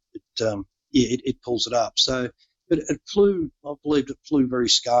floats on, it pulls it up. So, but it flew. I believed it flew very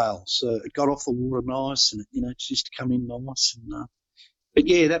scale. So it got off the water nice, and it just come in nice. And but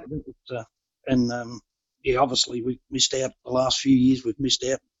yeah, obviously we missed out the last few years. We've missed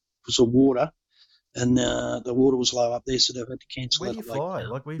out because of water, and the water was low up there, so they've had to cancel. Where do you fly?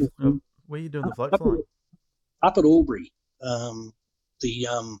 Where are you doing the float flying? Up at Albury, the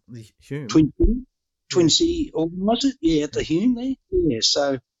Hume. Twin City, or was it? Yeah, at the Hume there. Yeah,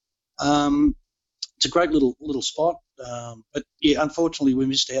 so it's a great little spot. But yeah, unfortunately, we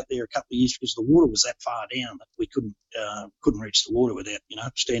missed out there a couple of years because the water was that far down that we couldn't reach the water without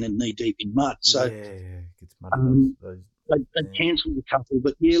standing knee deep in mud. So it gets muddy. They cancelled a couple,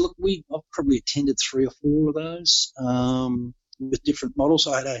 but yeah, look, I've probably attended 3 or 4 of those with different models.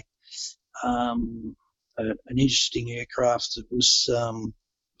 I had an interesting aircraft that was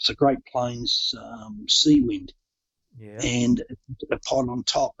a Great Plains Seawind, and a pod on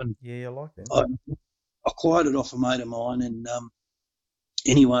top. And I like that. I acquired it off a mate of mine, and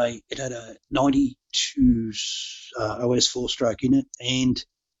anyway, it had a 92 OS 4-stroke in it, and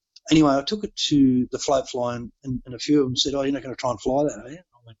anyway, I took it to the float fly, and a few of them said, "Oh, you're not going to try and fly that, are you?"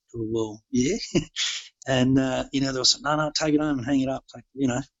 I went, "Well, yeah." And they were saying, "No, take it home and hang it up."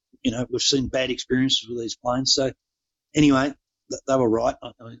 We've seen bad experiences with these planes. So anyway, they were right.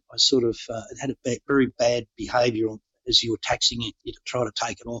 I sort of it had a very bad behaviour as you were taxiing it. You try to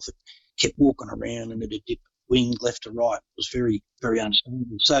take it off, it kept walking around and it'd dip wing left to right. It was very, very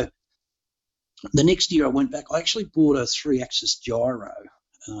unstable. So the next year I went back. I actually bought a 3-axis gyro.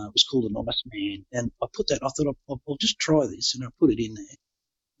 It was called a Nice Man, and I put that. I thought I'll just try this, and I put it in there.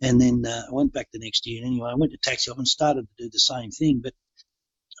 And then I went back the next year. And anyway, I went to taxi off and started to do the same thing, but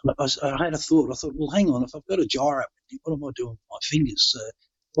I had a thought. I thought, well, hang on, if I've got a gyro, what am I doing with my fingers? So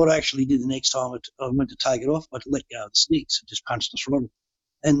what I actually did the next time I went to take it off, I'd let go of the sticks and just punch the throttle.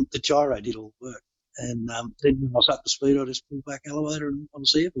 And the gyro did all the work. And then when I was up to speed, I just pulled back elevator and I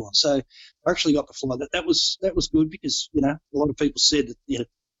was airborne. So I actually got to fly that. That was good because, a lot of people said that,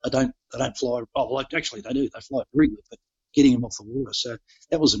 they don't fly. Oh, well, actually they do. They fly very good, but getting them off the water. So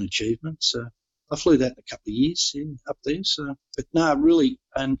that was an achievement. So I flew that in a couple of years up there. So, but no, really,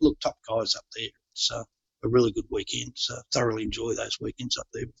 and look, top guys up there. It's a really good weekend. So thoroughly enjoy those weekends up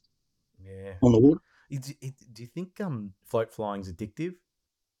there. Yeah. On the water. Do you think float flying's addictive?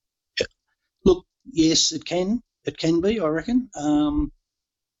 Yeah. Look, yes, it can. It can be, I reckon.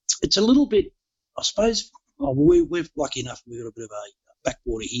 It's a little bit, I suppose. We're lucky enough. We've got a bit of a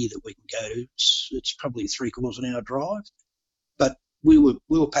backwater here that we can go to. It's probably 3/4 of an hour drive, but we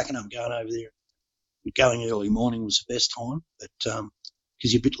were packing up going over there. Going early morning was the best time, but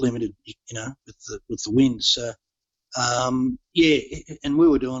because you're a bit limited, with the wind. So and we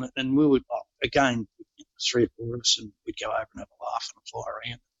were doing it, and we would again 3 or 4 of us, and we'd go over and have a laugh and fly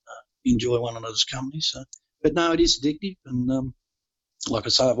around, and enjoy one another's company. So, but no, it is addictive, and like I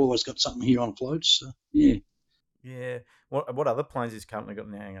say, I've always got something here on floats. So, yeah. Yeah. What other planes has currently got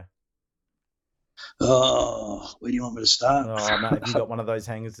in the hangar? Oh, where do you want me to start? Oh, no, have you got one of those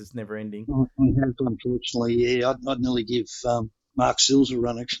hangars that's never ending? I have, unfortunately, yeah. I'd nearly give Mark Sills a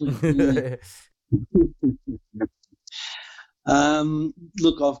run, actually. Yeah.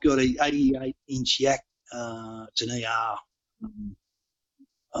 Look, I've got a 88-inch Yak. It's an ER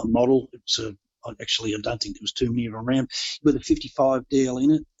model. I don't think there was too many around. With a 55 DLE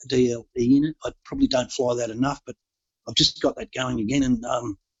in it. I probably don't fly that enough, but I've just got that going again, and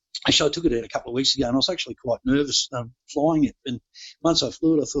Actually, I took it out a couple of weeks ago, and I was actually quite nervous flying it. And once I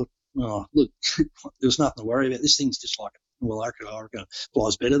flew it, I thought, oh, look, there's nothing to worry about. This thing's just like, well, I reckon it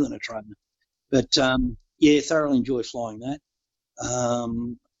flies better than a trainer. But, yeah, thoroughly enjoy flying that.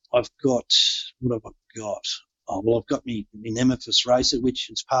 I've got, what have I got? Oh, well, I've got my Nemesis Racer, which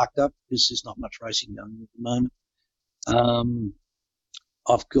is parked up because there's not much racing going on at the moment.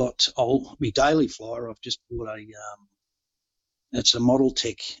 I've got my daily flyer. I've just bought it's a Model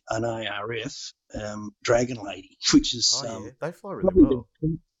Tech, an ARF Dragon Lady, which is they fly really well.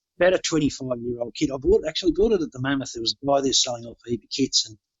 About a 25-year-old kit. I bought it at the Mammoth. There was a guy there selling off a heap of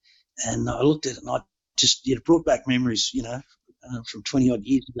kits, and I looked at it and I just it brought back memories, from 20 odd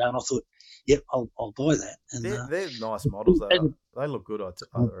years ago, and I thought, yep, I'll buy that. And they're nice models though. They look good, I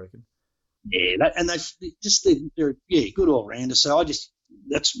reckon. Yeah, they're good all rounder. So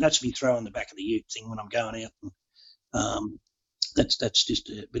that's me throwing the back of the ute thing when I'm going out. And, that's just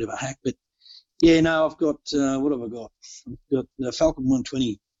a bit of a hack, but yeah, no, I've got what have I got? I've got the Falcon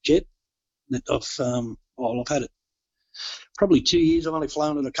 120 jet that I've had it probably 2 years. I've only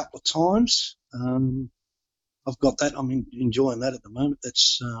flown it a couple of times. I've got that. I'm enjoying that at the moment.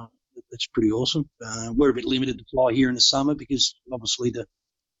 That's pretty awesome. We're a bit limited to fly here in the summer because obviously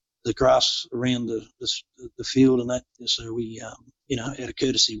the grass around the field and that. So we, out of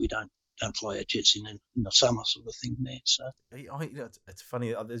courtesy, we don't fly our jets in the summer sort of thing there. So it's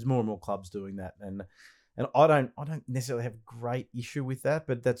funny. There's more and more clubs doing that, and I don't necessarily have great issue with that,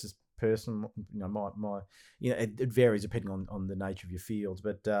 but that's just personal. My it varies depending on the nature of your fields,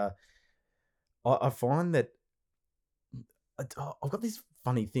 but I find that I've got this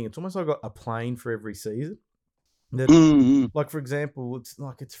funny thing. It's almost like I've got a plane for every season. Like, for example,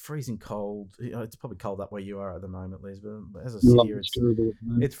 it's freezing cold. It's probably cold up where you are at the moment, Les, but as a city here,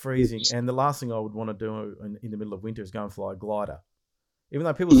 it's freezing. And the last thing I would want to do in the middle of winter is go and fly a glider. Even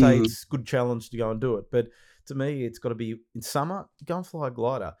though people say it's a good challenge to go and do it. But to me, it's got to be in summer, go and fly a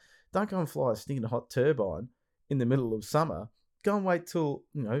glider. Don't go and fly a stinking hot turbine in the middle of summer. Go and wait till,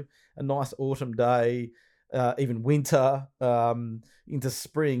 a nice autumn day, even winter, into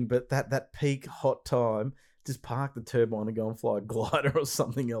spring. But that peak hot time, just park the turbine and go and fly a glider or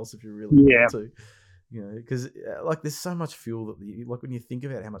something else if you really want to. Because there's so much fuel that when you think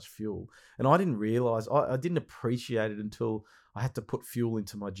about how much fuel, and I didn't realize, I didn't appreciate it until I had to put fuel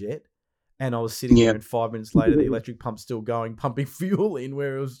into my jet, and I was sitting there, and 5 minutes later the electric pump's still going, pumping fuel in,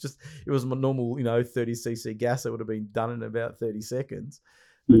 where it was my normal 30cc gas that would have been done in about 30 seconds.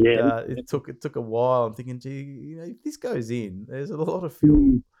 But, it took a while. I'm thinking, gee, if this goes in, there's a lot of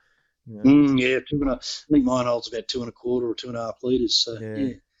fuel. I think mine holds about 2.25 or 2.5 litres. So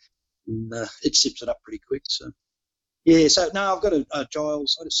and, it sips it up pretty quick. So so no, I've got a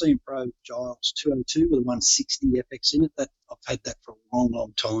Giles, a CM Pro Giles 202 with a 160 FX in it. That I've had that for a long,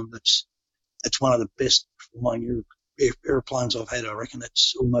 long time. That's one of the best flying airplanes I've had. I reckon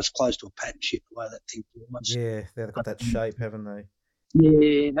that's almost close to a pattern ship the way that thing flies. Yeah, they've got that shape, haven't they?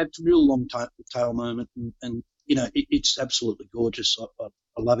 Yeah, that's a real long tail moment, and it's absolutely gorgeous.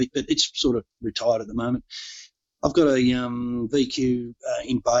 I love it, but it's sort of retired at the moment. I've got a VQ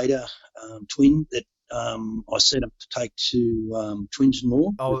Invader twin that I set up to take to Twins and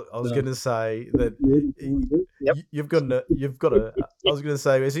More. I was going to say that you've got a. I was going to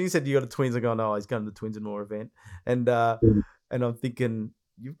say, as you said you got a Twins, I'm going, oh, he's going to the Twins and More event, and I'm thinking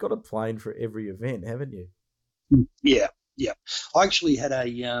you've got a plane for every event, haven't you? Yeah. I actually had a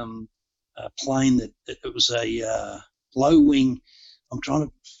plane that it was a low wing. I'm trying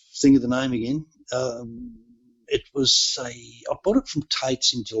to think of the name again. It was I bought it from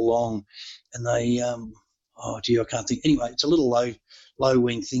Tate's in Geelong, and they I can't think. Anyway, it's a little low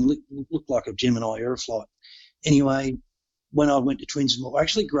wing thing. Looked like a Gemini Aeroflight. Anyway, when I went to Twins and More, I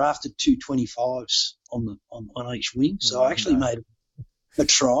actually grafted 225s on each wing. So I actually made a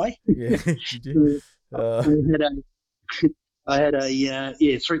try. Yeah, you did. I had a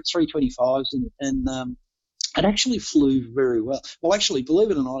 325s in it, and it actually flew very well. Well, actually,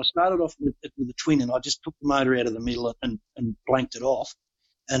 believe it or not, I started off with the twin, and I just took the motor out of the middle and blanked it off.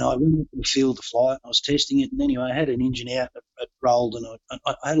 And I went into the field to fly it. I was testing it, and anyway, I had an engine out. It rolled, and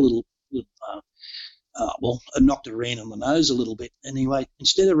I had a little I knocked it around on the nose a little bit. Anyway,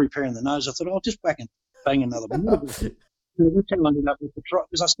 instead of repairing the nose, I thought I'll just bang another one. So that's how I ended up with the truck,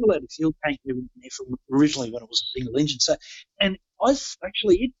 because I still had a fuel tank there from originally when it was a single engine. So, and I've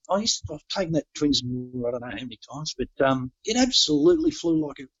taken that Twins, I don't know how many times, but it absolutely flew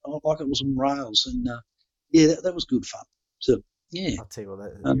like it was on rails, and that was good fun. So yeah, I'll tell you what,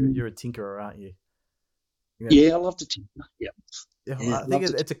 you're a tinkerer, aren't you? Yeah, I love to tinker. Yeah, Yeah, yeah, I think love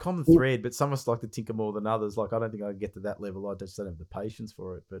to it's a common tinker. thread, but some of us like to tinker more than others. Like I don't think I get to that level. I just don't have the patience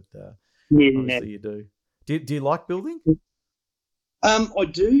for it. But Yeah. obviously you do. Do you like building? I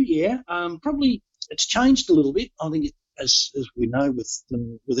do, yeah. Probably it's changed a little bit. I think as we know with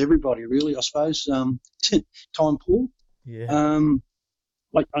everybody really, I suppose. Time poor. Yeah. Um,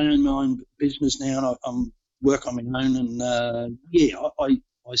 like I own my own business now, and I'm work on my own, and I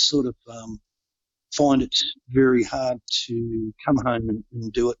sort of find it very hard to come home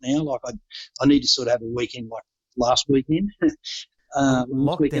and do it now. Like I need to sort of have a weekend like last weekend. A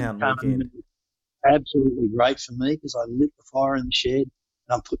Last weekend I lockdown came home weekend. and it was absolutely great for me because I lit the fire in the shed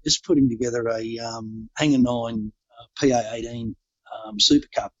and I'm just putting together a Hanger 9 PA18 Super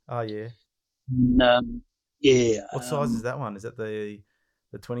Cup. Oh yeah. And, yeah, What size is that one? Is that the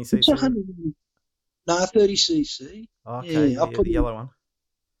 20 it's cc? 100, no, 30 cc. Oh, okay, Yeah, yeah, I yeah, put the yellow one.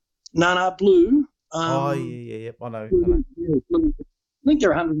 no blue. Oh yeah, yeah, yeah. I know. Yeah, blue. I think they're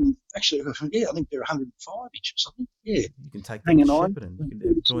 100. Actually, yeah, I think they're 105 inch or something. Yeah, You can take that Hanger to 9. Shepparton. You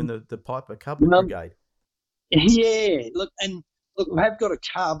can join the Piper Cub Um, Brigade. yeah, look, I have got a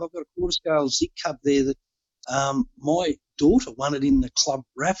cub. I've got a quarter scale Zic Cub there that my daughter won it in the club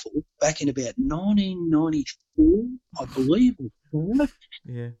raffle back in about 1994, I believe.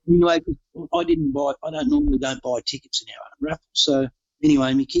 Yeah. Anyway, I don't normally don't buy tickets in our own raffle. So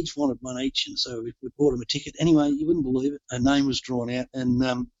anyway, my kids wanted one each, and so we bought them a ticket. Anyway, you wouldn't believe it. Her name was drawn out,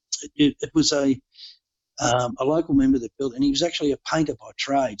 and it was a local member that built it, and he was actually a painter by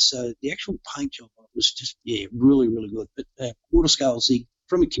trade. So the actual paint job on it was just, really, really good. But quarter scale Zig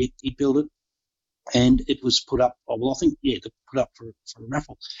from a kit, he built it, and it was put up. Oh, well, I think, they put up for a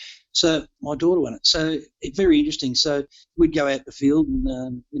raffle. So my daughter won it. So very interesting. So we'd go out the field,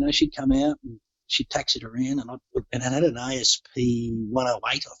 and she'd come out and she'd taxi it around, and it had an ASP 108,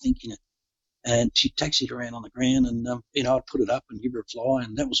 I think, in it. And she'd taxi it around on the ground, and I'd put it up and give her a fly,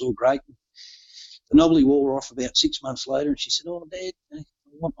 and that was all great. The novelty wore off about 6 months later, and she said, "Oh, Dad, I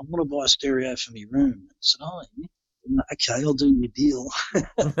want to buy a stereo for my room." I said, "Oh, yeah. Okay, I'll do your deal."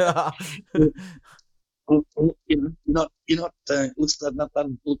 Well, you're not. Doesn't look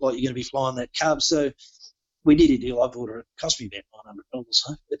like you're going to be flying that Cub. So we did a deal. I bought her. It cost me about $900.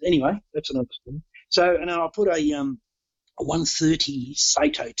 So, but anyway, that's another story. So, and I put a 130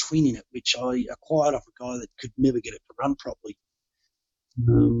 Sato twin in it, which I acquired off a guy that could never get it to run properly.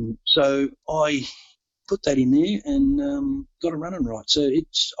 So I put that in there and got it running right. So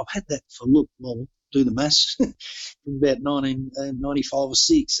I've had that for do the maths from about 1995 or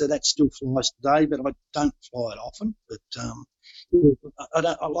 6. So that still flies today, but I don't fly it often. But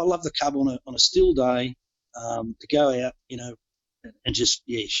I love the Cub on a still day to go out, and just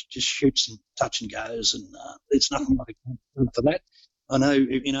shoot some touch and goes, and there's nothing like a Cub for that. I know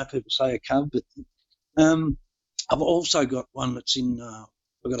people say a Cub, but I've also got one that's in.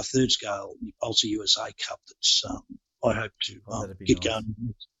 I've got a third scale Ultra USA Cup that's I hope to get nice. going in the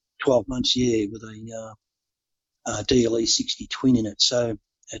next 12 months. Yeah, with a DLE 60 twin in it. So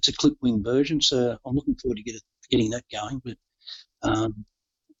it's a clip wing version. So I'm looking forward to getting that going. But and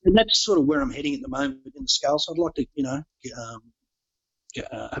that's sort of where I'm heading at the moment in the scale. So I'd like to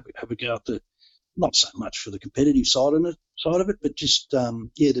have a go at not so much for the competitive side of it, but just to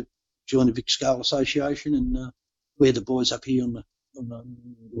join the Vic Scale Association and wear the boys up here well,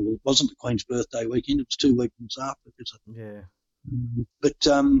 it wasn't the Queen's birthday weekend; it was 2 weekends after. Yeah. But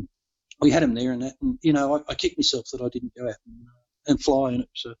we had them there and that, and I kicked myself that I didn't go out and fly in it.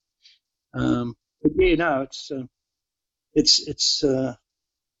 So, but yeah, no, it's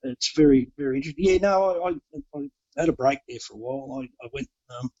very, very interesting. Yeah, no, I had a break there for a while. I went.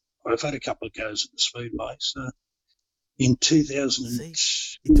 I've had a couple of goes at the Speedway. So in 2000. See,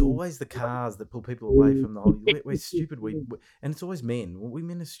 it's always the cars that pull people away from the hobby. We're stupid. And it's always men. We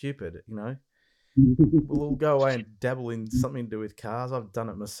men are stupid. We'll all go away and dabble in something to do with cars. I've done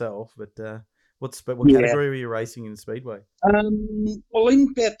it myself. But what category were you racing in Speedway? Well,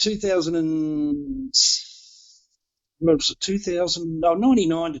 in about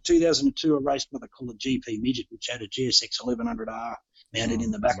 99 to 2002, I raced what they call a GP Midget, which had a GSX 1100R mounted in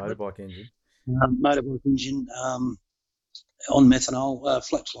the back motorbike engine. Motorbike engine on methanol,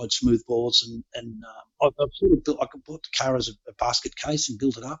 flat slide smooth boards, and I've sort of built. I bought the car as a basket case and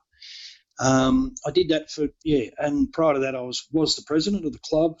built it up. I did that and prior to that, I was the president of the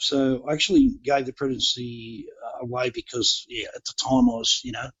club, so I actually gave the presidency away because at the time I was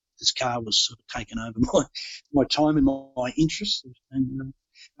this car was sort of taking over my time and my interests, and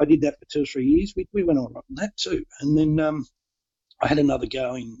I did that for 2 or 3 years. We went on that too, and then I had another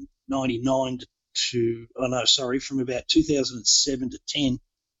go in 99 from about 2007 to 10.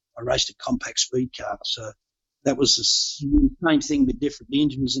 I raced a compact speed car, so that was the same thing but different. The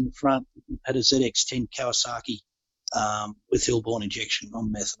engine was in the front, had a ZX10 Kawasaki with Hillborn injection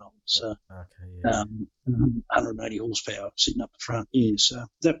on methanol. So 180 horsepower sitting up the front. Yeah, so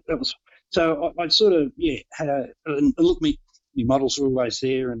that was. So I sort of had and look, my models are always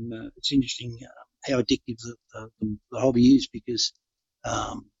there, and it's interesting how addictive the hobby is because.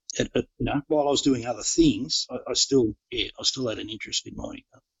 While I was doing other things, I still had an interest in my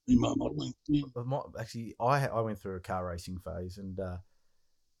modelling. Yeah. Actually, I went through a car racing phase, and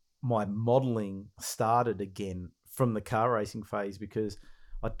my modelling started again from the car racing phase because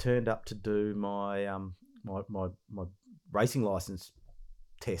I turned up to do my my racing license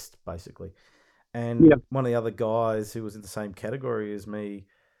test basically, and one of the other guys who was in the same category as me,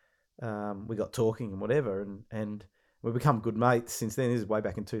 we got talking and whatever, and we've become good mates since then. This is way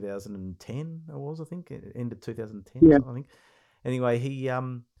back in 2010. I think, end of 2010. Yeah. I think. Anyway,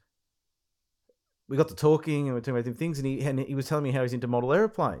 we got to talking and we were talking about different things, and he was telling me how he's into model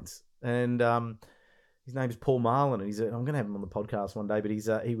airplanes. And his name is Paul Marlin, and I'm going to have him on the podcast one day. But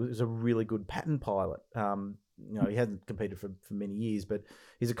he was a really good pattern pilot. He hasn't competed for many years, but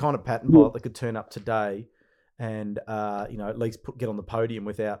he's a kind of pattern pilot that could turn up today and at least get on the podium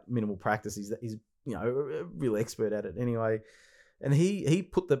without minimal practice. He's a real expert at it anyway. And he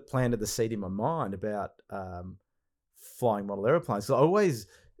put the plan to the seed in my mind about flying model airplanes. So I always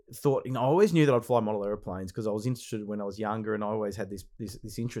thought, I always knew that I'd fly model airplanes because I was interested when I was younger and I always had this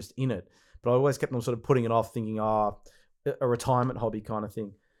interest in it. But I always kept on sort of putting it off, thinking, a retirement hobby kind of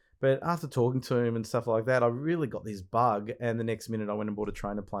thing. But after talking to him and stuff like that, I really got this bug. And the next minute I went and bought a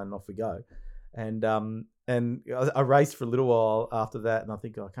trainer plane and off we go. And I raced for a little while after that, and I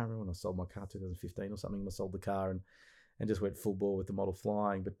think I can't remember when I sold my car, 2015 or something. And I sold the car and just went full bore with the model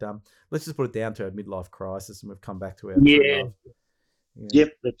flying. But let's just put it down to a midlife crisis, and we've come back to our true love.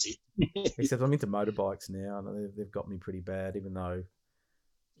 Yep, that's it. Except I'm into motorbikes now, and they've got me pretty bad. Even though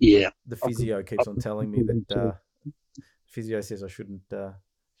the physio keeps on telling me that physio says I should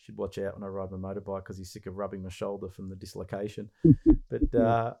watch out when I ride my motorbike because he's sick of rubbing my shoulder from the dislocation. But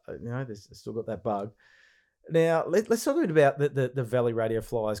there's still got that bug. Now let's talk a bit about the Valley Radio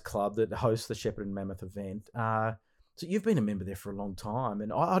Flyers Club that hosts the Shepparton Mammoth event. So you've been a member there for a long time,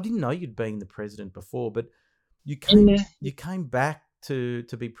 and I didn't know you'd been the president before, but you came back to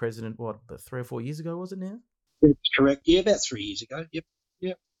be president. What, 3 or 4 years ago, was it now? That's correct. Yeah, about 3 years ago. Yep.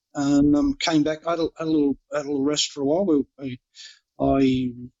 Came back. I had a little rest for a while.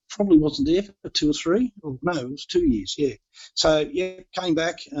 I probably wasn't there for 2 or 3. Or no, it was 2 years. Yeah. So came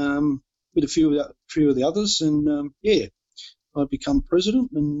back with a few of the others, and I become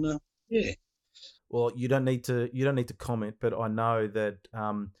president, and Well, you don't need to comment, but I know that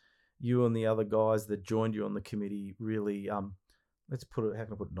you and the other guys that joined you on the committee really let's put it, how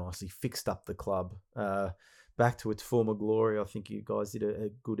can I put it nicely, fixed up the club back to its former glory. I think you guys did a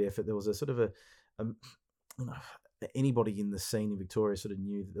good effort. There was a sort of anybody in the scene in Victoria sort of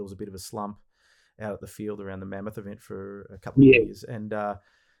knew that there was a bit of a slump out at the field around the Mammoth event for a couple of years, and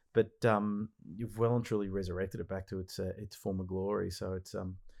but you've well and truly resurrected it back to its former glory. So it's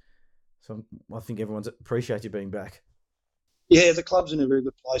so I think everyone's appreciates you being back. Yeah, the club's in a very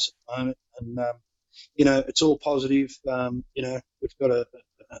good place at the moment, and it's all positive. We've got a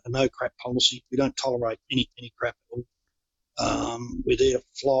no crap policy. We don't tolerate any crap at all. We're there to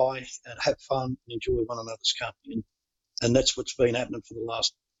fly and have fun and enjoy one another's company, and that's what's been happening for the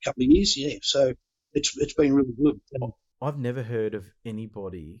last couple of years. Yeah, so it's been really good. I've never heard of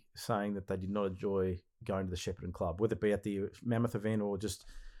anybody saying that they did not enjoy going to the Shepparton Club, whether it be at the Mammoth event or just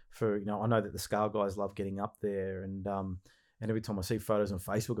for I know that the Scale guys love getting up there, and every time I see photos on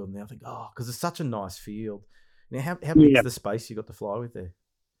Facebook of them, I think, because it's such a nice field. Now, how big is the space you got to fly with there?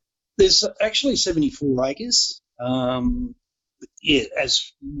 There's actually 74 acres.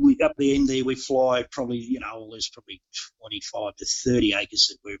 As we up the end there, we fly probably, there's probably 25 to 30 acres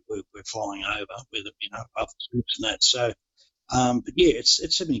that we're flying over with, other groups and that. So, but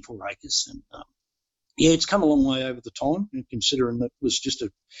it's 74 acres, and it's come a long way over the time, considering that it was just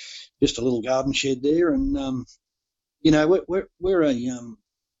a little garden shed there, and we're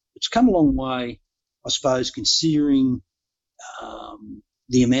it's come a long way, I suppose, considering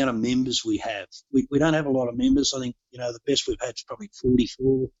the amount of members we have. We don't have a lot of members. I think, the best we've had is probably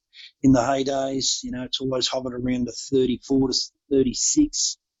 44 in the heydays. It's always hovered around the 34 to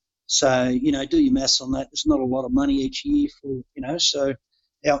 36. So, do your maths on that. There's not a lot of money each year for, so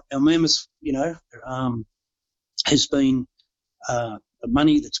our Mammoth, has been, the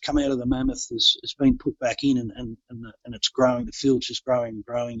money that's come out of the Mammoth has been put back in, and it's growing. The field's just growing and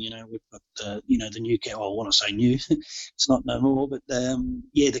growing. We've got the new I want to say new. It's not no more, but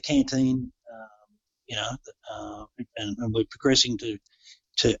the canteen. and we're progressing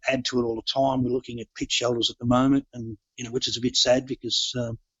to add to it all the time. We're looking at pitch shelters at the moment, and which is a bit sad because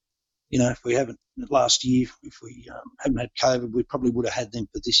if we haven't last year, if we hadn't had COVID, we probably would have had them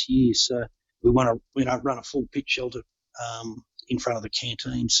for this year. So we want to run a full pitch shelter in front of the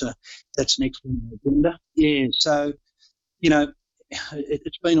canteen. So that's next on the agenda. Yeah. So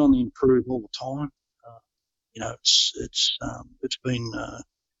it's been on the improve all the time. It's been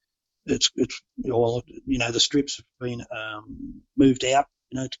the strips have been moved out,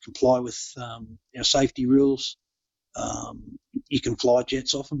 to comply with our safety rules. You can fly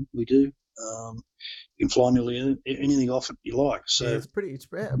jets off them. We do. You can fly nearly anything off it you like. So yeah, it's pretty.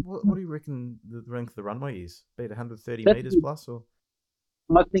 What do you reckon the length of the runway is? Be it 130 meters plus, or?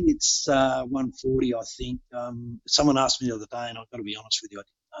 I think it's 140. I think someone asked me the other day, and I've got to be honest with you, I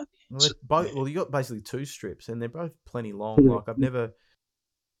didn't know the answer. Well, you got basically two strips, and they're both plenty long. Like I've never.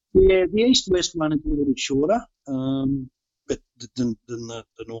 Yeah, the east-west one is a little bit shorter, but than the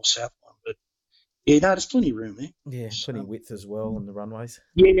north-south one. But yeah, no, there's plenty of room there. Yeah, plenty of width as well on the runways.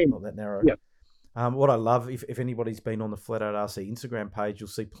 Yeah, not that narrow. Yeah. What I love, if anybody's been on the Flat Out RC Instagram page, you'll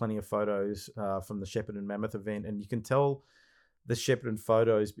see plenty of photos from the Shepparton Mammoth event, and you can tell the Shepparton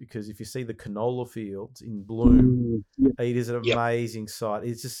photos because if you see the canola fields in bloom, it is an amazing sight.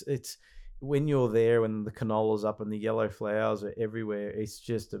 It's when you're there, when the canola's up and the yellow flowers are everywhere, it's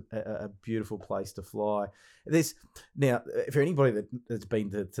just a beautiful place to fly. Now, for anybody that's been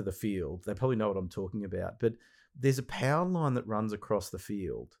to the field, they probably know what I'm talking about, but there's a power line that runs across the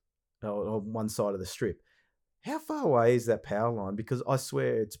field on one side of the strip. How far away is that power line? Because I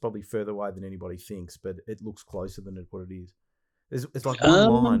swear it's probably further away than anybody thinks, but it looks closer than what it is. It's like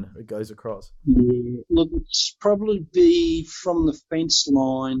one line it goes across. Yeah, look, it's probably be from the fence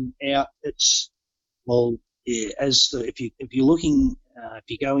line out. It's if you're looking, if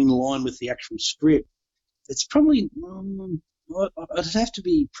you go in line with the actual strip, it's probably it'd have to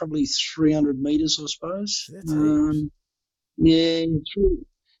be probably 300 meters, I suppose. That's yeah,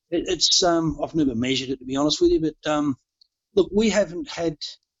 it's I've never measured it, to be honest with you, but look, we haven't had.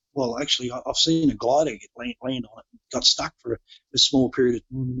 Well, actually, I've seen a glider land on it, got stuck for a small period of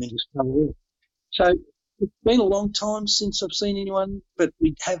time, and then just fell off. So it's been a long time since I've seen anyone, but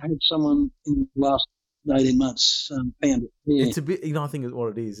we have had someone in the last 18 months found it. Yeah. It's a bit, I think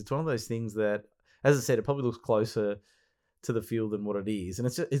what it is. It's one of those things that, as I said, it probably looks closer to the field than what it is, and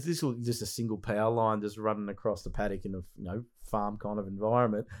it's just a single power line just running across the paddock in a farm kind of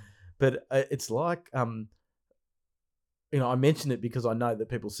environment. But it's like I mention it because I know that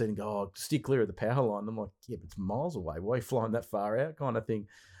people say, "Oh, steer clear of the power line." I'm like, "Yeah, but it's miles away. Why are you flying that far out?" Kind of thing.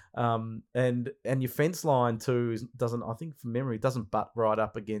 And your fence line too doesn't, I think from memory, doesn't butt right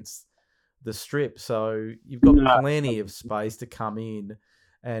up against the strip, so you've got plenty of space to come in,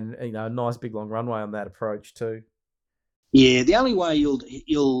 and a nice big long runway on that approach too. Yeah, the only way you'll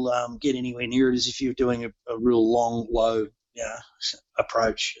get anywhere near it is if you're doing a real long, low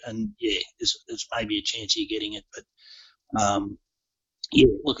approach, and there's maybe a chance of you getting it, but.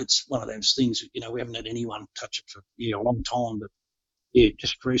 Look, it's one of those things. We haven't had anyone touch it for a long time, but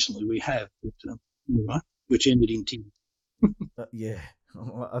just recently we have, which ended in tears.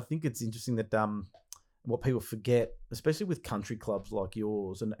 I think it's interesting that what people forget, especially with country clubs like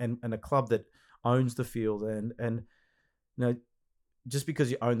yours, and a club that owns the field, and just because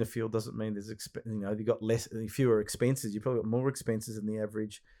you own the field doesn't mean there's you've got fewer expenses. You've probably got more expenses than the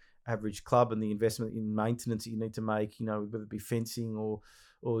average club, and the investment in maintenance that you need to make, whether it be fencing or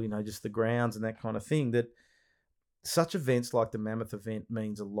just the grounds and that kind of thing, that such events like the Mammoth event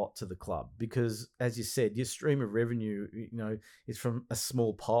means a lot to the club because, as you said, your stream of revenue, is from a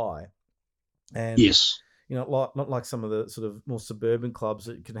small pie. And, yes, not like some of the sort of more suburban clubs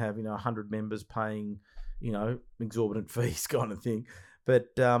that can have, 100 members paying, exorbitant fees kind of thing.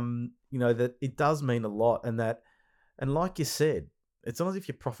 But, that it does mean a lot, and like you said, it's not as if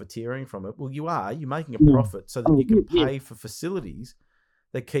you're profiteering from it. Well, you're making a profit so that you can pay for facilities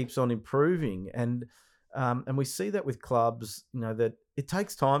that keeps on improving. And we see that with clubs, that it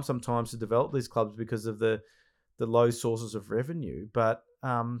takes time sometimes to develop these clubs because of the low sources of revenue. But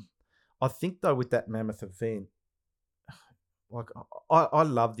I think though with that Mammoth event, like I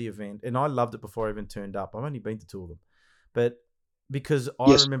love the event, and I loved it before I even turned up. I've only been to two of them. But because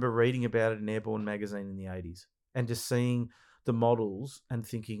I remember reading about it in Airborne magazine in the 80s and just seeing the models and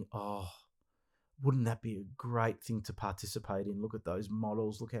thinking, oh, wouldn't that be a great thing to participate in? Look at those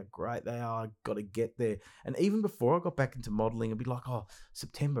models. Look how great they are. I've got to get there. And even before I got back into modeling, I'd be like, oh,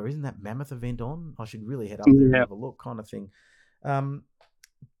 September, isn't that Mammoth event on? I should really head up there and have a look, kind of thing.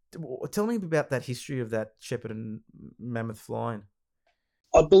 Tell me about that history of that Shepparton Mammoth flying.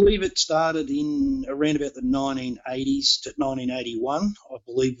 I believe it started in around about the 1980s to 1981. I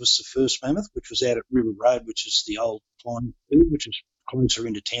believe was the first mammoth, which was out at River Road, which is the old flying field, which is closer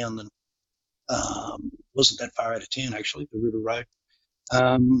into town than wasn't that far out of town actually, the River Road.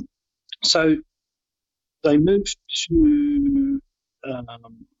 So they moved to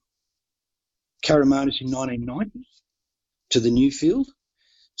Caramonas in 1990 to the new field.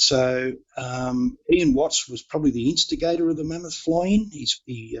 So Ian Watts was probably the instigator of the mammoth fly-in. He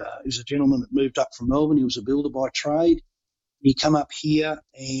was a gentleman that moved up from Melbourne. He was a builder by trade. He come up here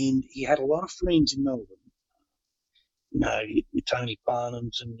and he had a lot of friends in Melbourne. You know, your Tony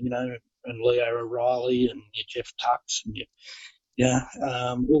Farnhams and, and Leo O'Reilly and your Jeff Tux and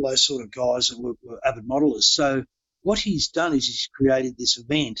all those sort of guys that were avid modelers. So what he's done is he's created this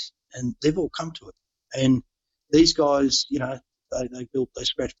event and they've all come to it. And these guys, they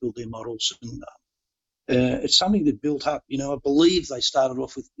scratch built their models and it's something that built up. I believe they started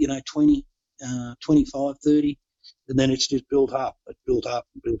off with 20, 25, 30, and then it's just built up. It built up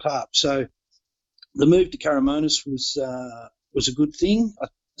and built up. So the move to Caramonas was a good thing.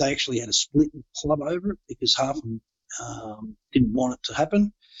 They actually had a split club over it because half of them didn't want it to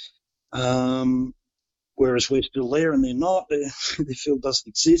happen, whereas we're still there and they're not. Their field doesn't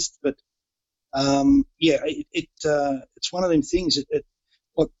exist, but it's one of them things.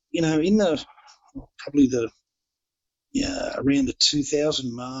 In the probably around the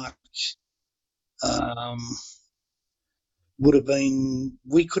 2000 mark, would have been,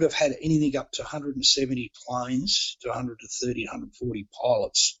 we could have had anything up to 170 planes to 130, 140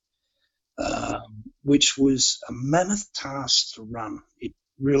 pilots, which was a mammoth task to run. It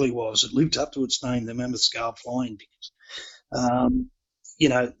really was. It lived up to its name, the mammoth scale flying, because,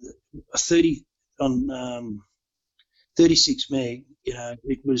 a 30 on 36 meg,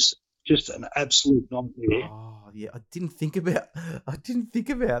 it was just an absolute nightmare. Oh yeah, I didn't think about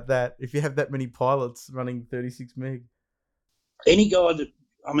that. If you have that many pilots running 36 meg. Any guy that,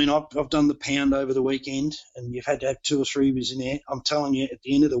 I've done the pound over the weekend and you've had to have 2 or 3 of us in there. I'm telling you, at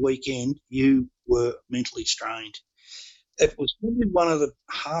the end of the weekend, you were mentally strained. It was probably one of the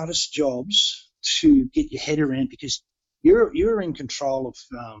hardest jobs to get your head around because you're in control of,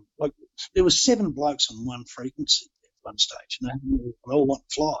 there was 7 blokes on one frequency at one stage, and they all want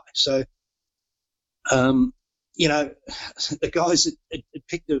to fly. So, the guys that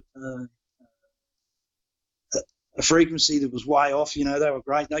picked a frequency that was way off, they were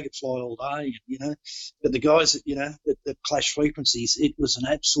great. They could fly all day, But the guys that clashed frequencies, it was an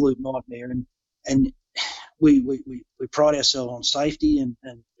absolute nightmare. And we pride ourselves on safety, and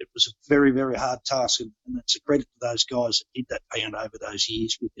it was a very, very hard task. And it's a credit to those guys that did that pound over those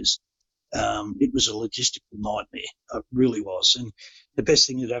years because it was a logistical nightmare. It really was. And the best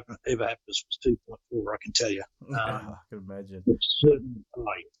thing that ever happened was 2.4, I can tell you. I can imagine.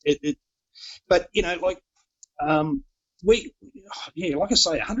 But, like I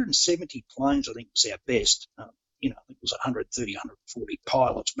say, 170 planes, I think, was our best. I think it was 130, 140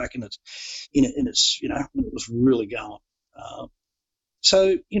 pilots back in its, when it was really going. And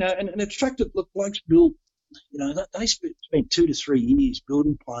it attracted, look, blokes built, they spent 2 to 3 years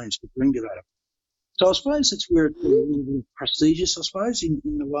building planes to bring to that. So I suppose it's where it's a little bit prestigious, I suppose, in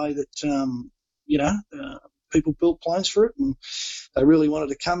the way that, people built planes for it, and they really wanted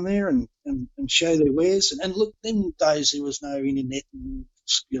to come there and show their wares. And look, them days there was no internet and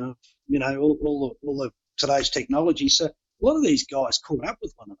all the today's technology. So a lot of these guys caught up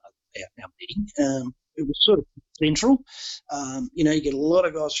with one another out our meeting. It was sort of central. You get a lot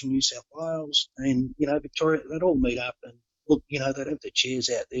of guys from New South Wales and Victoria. They'd all meet up and look. They'd have their chairs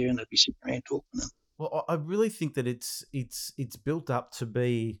out there and they'd be sitting around talking. Well, I really think that it's built up to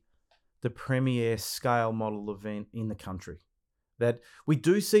be the premier scale model event in the country. That we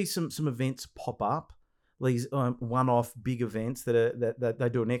do see some events pop up, these one-off big events that they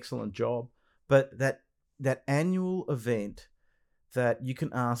do an excellent job, but that annual event that you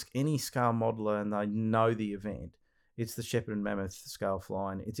can ask any scale modeler and they know the event. It's the Shepparton Mammoth scale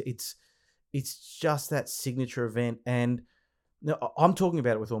flying. It's just that signature event, and I'm talking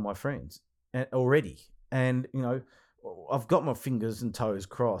about it with all my friends already, and I've got my fingers and toes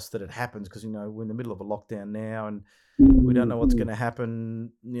crossed that it happens because, we're in the middle of a lockdown now and we don't know what's going to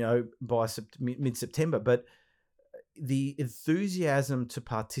happen, by mid-September. But the enthusiasm to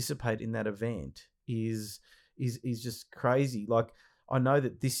participate in that event is just crazy. Like, I know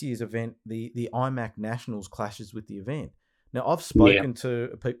that this year's event, the IMAC Nationals clashes with the event. Now, I've spoken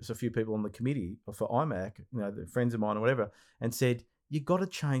to a few people on the committee for IMAC, the friends of mine or whatever, and said, you got to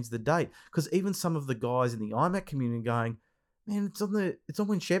change the date, because even some of the guys in the IMAC community going, man, it's on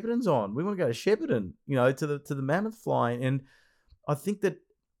when Shepparton's on. We want to go to Shepparton, to the Mammoth flying, and I think that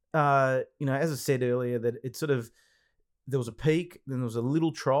as I said earlier, that it's sort of there was a peak, then there was a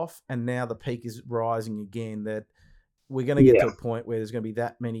little trough, and now the peak is rising again. That we're going to get to a point where there's going to be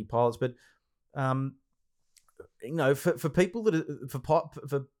that many pilots, but for people that are,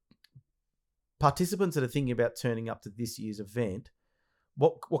 for participants that are thinking about turning up to this year's event,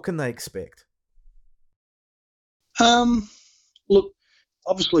 what can they expect? Look,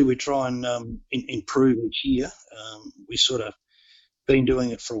 obviously we try and improve each year. We sort of been doing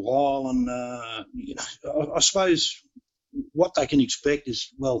it for a while, and I suppose what they can expect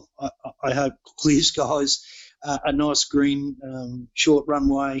is, well, I hope clear skies, a nice green short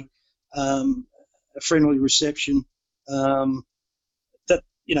runway, a friendly reception. That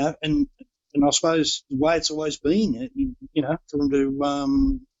and I suppose the way it's always been, for them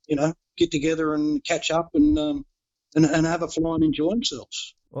to get together and catch up and have a fly and enjoy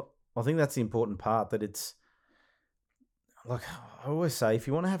themselves. Well, I think that's the important part. That it's like I always say, if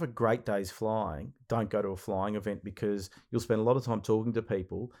you want to have a great day's flying, don't go to a flying event because you'll spend a lot of time talking to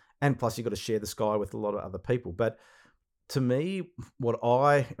people, and plus you've got to share the sky with a lot of other people. But to me, what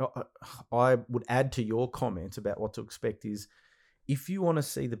I would add to your comments about what to expect is, if you want to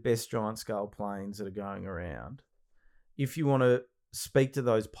see the best giant scale planes that are going around, if you want to speak to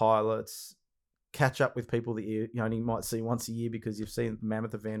those pilots, catch up with people that you only might see once a year because you've seen the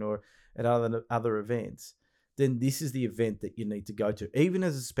Mammoth event or at other events, then this is the event that you need to go to. Even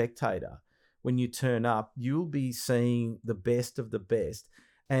as a spectator, when you turn up, you'll be seeing the best of the best.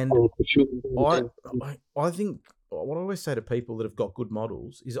 And I think what I always say to people that have got good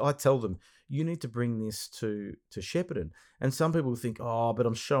models is I tell them, you need to bring this to Shepparton. And some people think, oh, but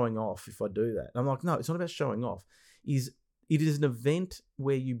I'm showing off if I do that. And I'm like, no, it's not about showing off. It is an event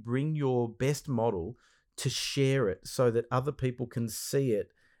where you bring your best model to share it so that other people can see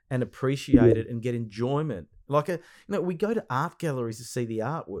it and appreciate it and get enjoyment. Like, we go to art galleries to see the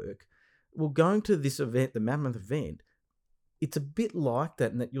artwork. Well, going to this event, the Mammoth event, it's a bit like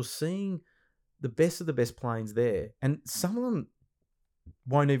that, in that you're seeing the best of the best planes there. And some of them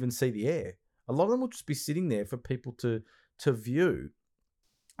won't even see the air. A lot of them will just be sitting there for people to view.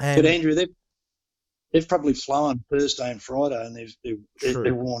 But Andrew, they've probably flown Thursday and Friday, and they're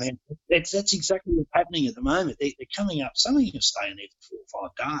worn out. That's exactly what's happening at the moment. They're coming up. Some of them are staying there for 4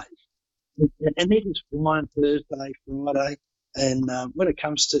 or 5 days, and they're just flying Thursday, Friday. And when it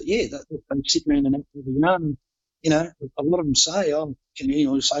comes to they sit around and have a yarn. A lot of them say, "Oh,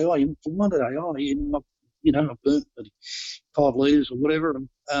 you're not flying today? Oh, I've burnt 5 litres or whatever."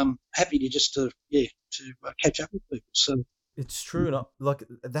 I'm happy to catch up with people. So. It's true. And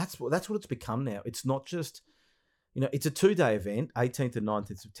that's what it's become now. It's not just, it's a 2-day event, 18th and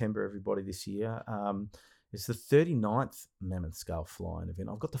 19th September, everybody, this year. It's the 39th Mammoth Scale flying event.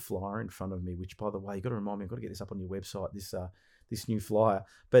 I've got the flyer in front of me, which, by the way, you've got to remind me, I've got to get this up on your website, this new flyer.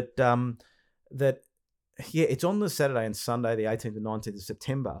 But it's on the Saturday and Sunday, the 18th and 19th of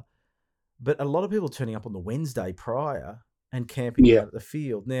September. But a lot of people are turning up on the Wednesday prior and camping out at the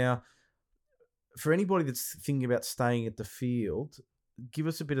field. Now, for anybody that's thinking about staying at the field, give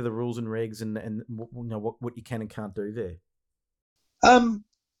us a bit of the rules and regs and what you can and can't do there.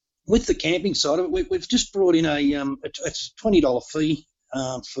 With the camping side of it, we've just brought in it's a $20 fee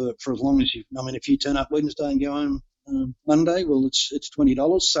for as long as if you turn up Wednesday and go home Monday, well, it's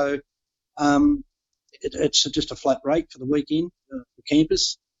 $20. So it's just a flat rate for the weekend for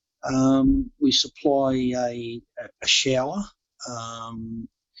campers. We supply a shower.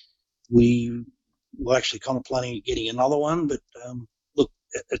 We're actually contemplating getting another one, but look,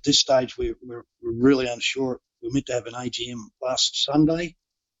 at this stage we're really unsure. We were meant to have an AGM last Sunday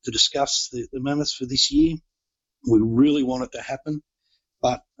to discuss the Mammoths for this year. We really want it to happen,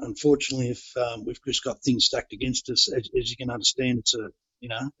 but unfortunately, if we've just got things stacked against us, as you can understand,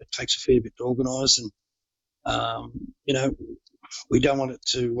 it takes a fair bit to organise, and we don't want it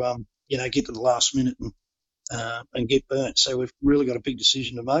to get to the last minute and get burnt. So we've really got a big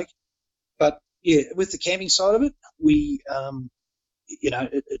decision to make. But with the camping side of it, we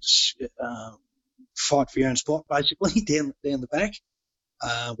it's fight for your own spot basically down the back.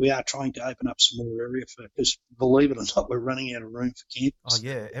 We are trying to open up some more area because, believe it or not, we're running out of room for campers. Oh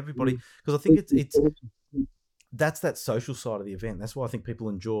yeah, everybody, because I think it's that's that social side of the event. That's why I think people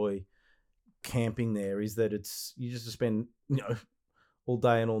enjoy camping there, is that you just spend all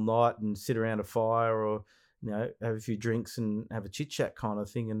day and all night and sit around a fire, or have a few drinks and have a chit chat kind of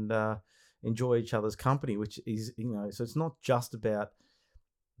thing, and enjoy each other's company, which is so it's not just about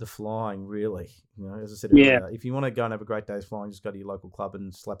the flying, really. As I said earlier, if you want to go and have a great day's flying, just go to your local club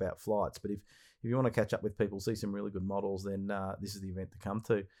and slap out flights. But if you want to catch up with people, see some really good models, then this is the event to come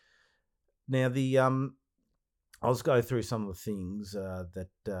to. Now, I'll just go through some of the things that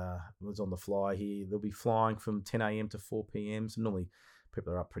was on the fly here. They'll be flying from 10 a.m. to 4 p.m. So normally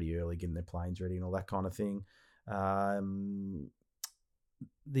people are up pretty early, getting their planes ready and all that kind of thing. Now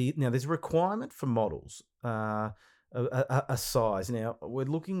there's a requirement for models, a size. Now we're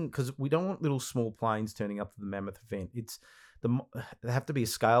looking because we don't want little small planes turning up to the Mammoth event. They have to be a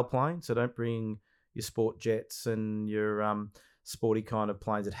scale plane, so don't bring your sport jets and your sporty kind of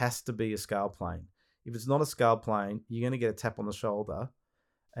planes. It has to be a scale plane. If it's not a scale plane, you're going to get a tap on the shoulder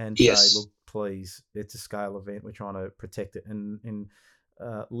and say, "Look, please, it's a scale event. We're trying to protect it." And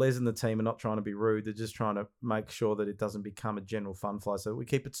Les and the team are not trying to be rude. They're just trying to make sure that it doesn't become a general fun fly. So we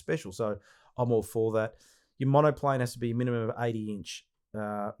keep it special. So I'm all for that. Your monoplane has to be a minimum of 80 inch,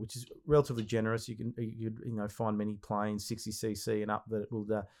 which is relatively generous. You can find many planes 60cc and up that will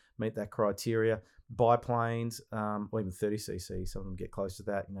meet that criteria. Biplanes, or even 30cc. Some of them get close to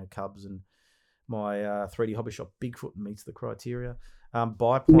that. Cubs and my 3D hobby shop Bigfoot meets the criteria.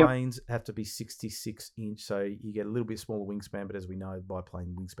 Biplanes have to be 66 inch, so you get a little bit smaller wingspan, but as we know,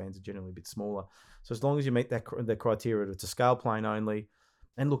 biplane wingspans are generally a bit smaller. So as long as you meet the criteria, it's a scale plane only.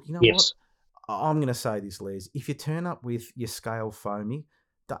 And look, you know what? I'm going to say this, Les. If you turn up with your scale foamy,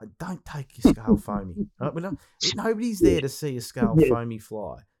 don't take your scale foamy. Right? Nobody's there to see a scale foamy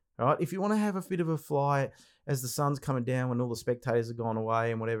fly. All right? If you want to have a bit of a fly as the sun's coming down when all the spectators have gone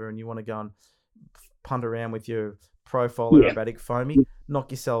away and whatever, and you want to go and punt around with your profile aerobatic foamy,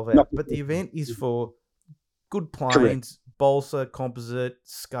 knock yourself out. But the event is for good planes, balsa, composite,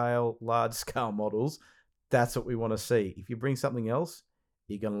 scale, large scale models. That's what we want to see. If you bring something else,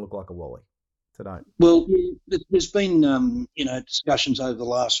 you're going to look like a wally. So don't. Well, there's been discussions over the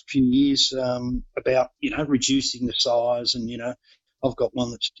last few years about reducing the size, and I've got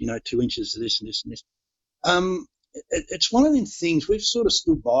one that's 2 inches of this and this and this. It's one of them things we've sort of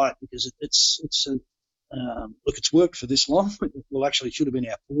stood by it because it's worked for this long. Well, actually, it should have been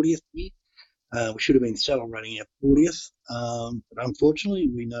our 40th year. We should have been celebrating our 40th, but unfortunately,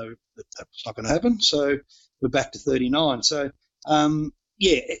 we know that that's not going to happen. So we're back to 39. So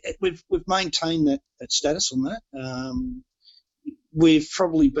we've maintained that status on that. We've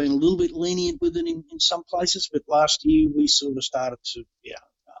probably been a little bit lenient with it in some places, but last year we sort of started to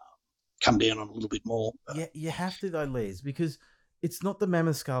come down on a little bit more. Yeah, you have to though, Les, because it's not the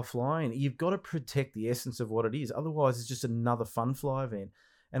mammoth scale flying. You've got to protect the essence of what it is. Otherwise, it's just another fun fly event.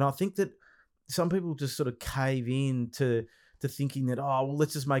 And I think that some people just sort of cave in to thinking that,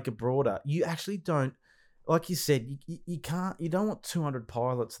 let's just make it broader. You actually don't, like you said, you don't want 200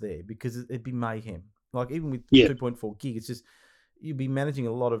 pilots there because it'd be mayhem. Like even with 2.4 gig, it's just, you'd be managing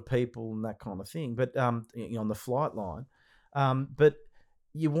a lot of people and that kind of thing. But on the flight line, but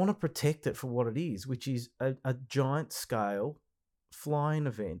you want to protect it for what it is, which is a giant scale flying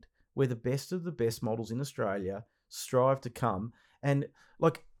event where the best of the best models in Australia strive to come. And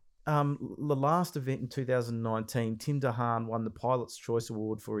like the last event in 2019, Tim DeHaan won the Pilot's Choice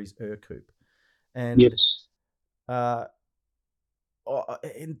Award for his Ercoupe. And and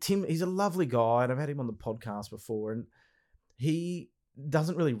Tim, he's a lovely guy, and I've had him on the podcast before, and he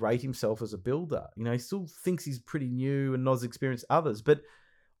doesn't really rate himself as a builder. He still thinks he's pretty new and not as experienced as others. But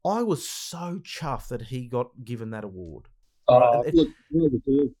I was so chuffed that he got given that award. Well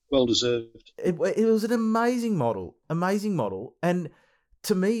deserved. It was an amazing model. And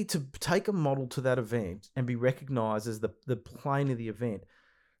to me, to take a model to that event and be recognised as the plane of the event,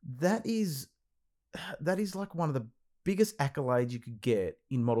 that is like one of the biggest accolades you could get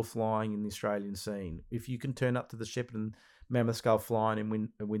in model flying in the Australian scene. If you can turn up to the Shepparton Mammoth Scale flying and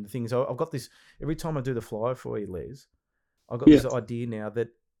win the things. I've got this every time I do the flyer for you, Les. I've got this idea now that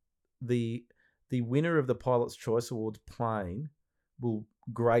the winner of the Pilot's Choice Awards plane will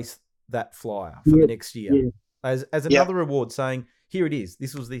grace that flyer for the next year as another reward, saying, here it is.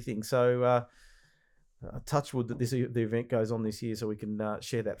 This was the thing. So touch wood that the event goes on this year, so we can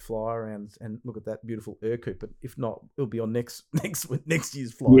share that flyer and look at that beautiful Ercoupe. But if not, it'll be on next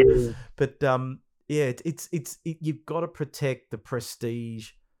year's flyer. Yeah. But it's you've got to protect the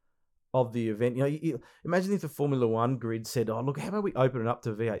prestige of the event. Imagine if the Formula One grid said, look, how about we open it up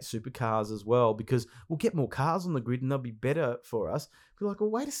to V8 supercars as well, because we'll get more cars on the grid and they'll be better for us. Be like,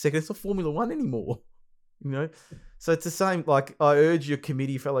 well, wait a second, it's not Formula One anymore. So it's the same. Like, I urge your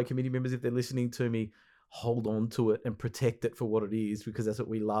fellow committee members, if they're listening to me, hold on to it and protect it for what it is, because that's what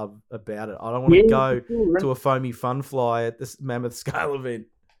we love about it. I don't want to go to a foamy fun fly at this Mammoth Scale event.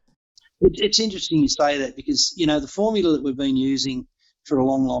 It's interesting you say that, because the formula that we've been using for a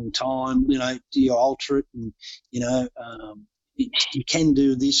long, long time, do you alter it? And you can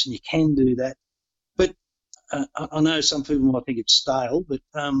do this and you can do that, but I know some people might think it's stale, but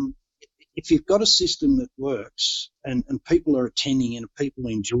if you've got a system that works and people are attending and people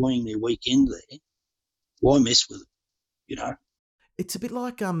are enjoying their weekend there, why mess with it? You know? It's a bit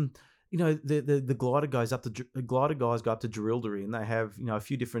like the glider goes up to the glider guys go up to Jerilderie and they have a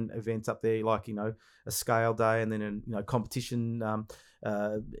few different events up there, like a scale day and then a competition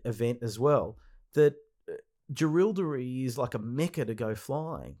event as well. That Jerilderie is like a mecca to go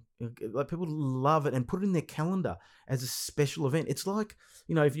flying. Like people love it and put it in their calendar as a special event. It's like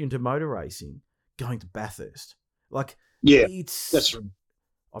if you're into motor racing, going to Bathurst. Like that's right.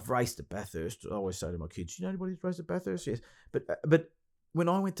 I've raced at Bathurst. I always say to my kids, "You know anybody who's raced at Bathurst?" Yes, but when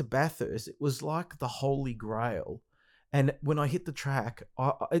I went to Bathurst, it was like the Holy Grail. And when I hit the track,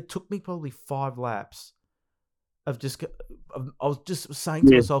 it took me probably 5 laps of I was just saying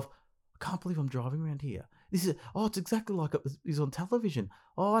to myself, I can't believe I'm driving around here. This is it's exactly like it was on television.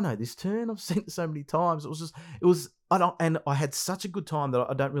 Oh, I know this turn. I've seen it so many times. I had such a good time that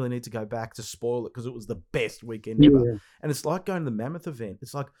I don't really need to go back to spoil it because it was the best weekend ever. And it's like going to the Mammoth event.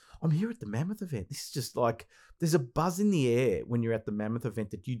 It's like, I'm here at the Mammoth event. This is just like, there's a buzz in the air when you're at the Mammoth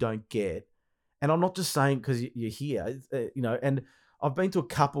event that you don't get. And I'm not just saying because you're here, and I've been to a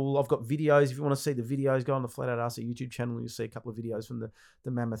couple. I've got videos. If you want to see the videos, go on the Flat Out Arse YouTube channel. You'll see a couple of videos from the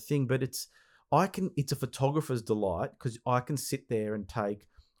Mammoth thing. But it's a photographer's delight because I can sit there and take.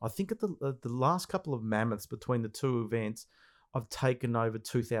 I think at the last couple of Mammoths between the two events, I've taken over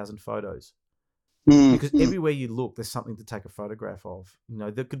 2,000 photos. Because everywhere you look, there's something to take a photograph of.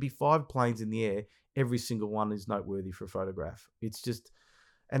 There could be 5 planes in the air. Every single one is noteworthy for a photograph. It's just,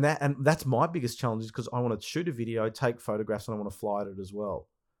 and that's my biggest challenge is because I want to shoot a video, take photographs, and I want to fly at it as well.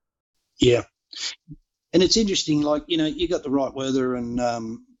 Yeah, and it's interesting. Like you got the right weather and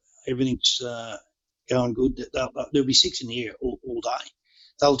everything's going good. There'll be 6 in the air all day.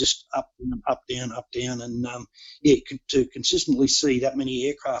 They'll just up, down, and to consistently see that many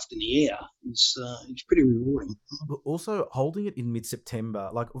aircraft in the air is pretty rewarding. But also holding it in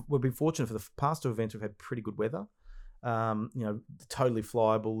mid-September, like we've been fortunate for the past 2 events, we've had pretty good weather. Totally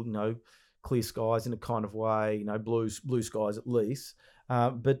flyable, clear skies in a kind of way, blue skies at least.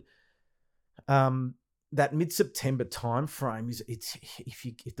 But that mid-September time frame is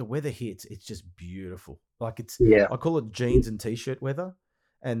if the weather hits, it's just beautiful. Like I call it jeans and t-shirt weather.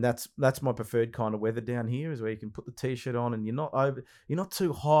 And that's my preferred kind of weather down here is where you can put the t-shirt on and you're not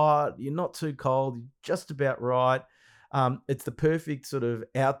too hot, you're not too cold, you're just about right. It's the perfect sort of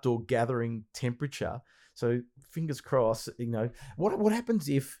outdoor gathering temperature. So fingers crossed, what happens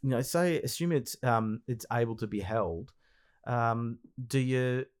if, assume it's able to be held. If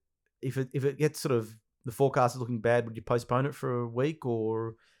it gets sort of the forecast is looking bad, would you postpone it for a week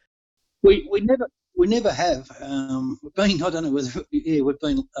or? We never have. We've been, I don't know whether, we've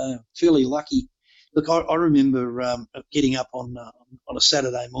been fairly lucky. Look, I remember getting up on a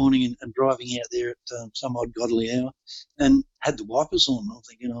Saturday morning and driving out there at some odd godly hour and had the wipers on. I'm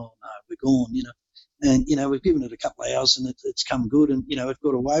thinking, oh, no, we're gone, And, we've given it a couple of hours and it's come good and, we've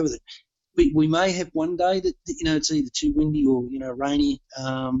got away with it. We may have one day that, it's either too windy or, rainy.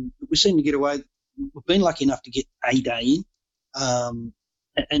 But we seem to get away. We've been lucky enough to get a day in.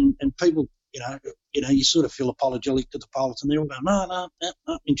 And people, you sort of feel apologetic to the pilots, and they're all going, no,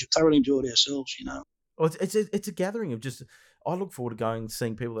 thoroughly enjoyed ourselves, Well, it's a gathering of just. I look forward to going and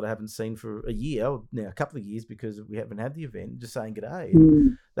seeing people that I haven't seen for a year, or now a couple of years, because we haven't had the event. Just saying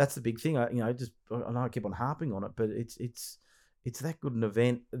g'day. That's the big thing. I know I keep on harping on it, but it's that good an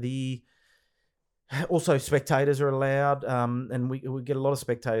event. Also, spectators are allowed, and we get a lot of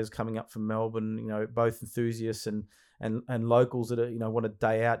spectators coming up from Melbourne. Both enthusiasts and locals that are, want a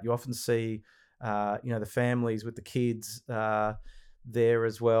day out. You often see, the families with the kids there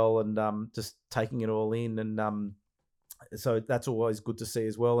as well, and just taking it all in, and so that's always good to see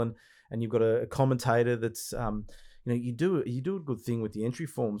as well. And you've got a commentator that's, you do a good thing with the entry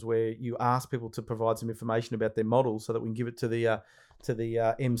forms where you ask people to provide some information about their models so that we can give it to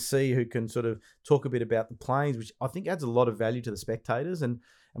the MC who can sort of talk a bit about the planes, which I think adds a lot of value to the spectators, and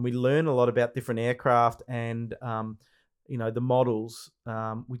we learn a lot about different aircraft and the models,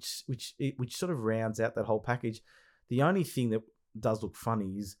 which sort of rounds out that whole package. The only thing that does look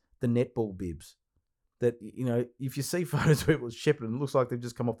funny is the netball bibs. That if you see photos of people at Shepparton, it looks like they've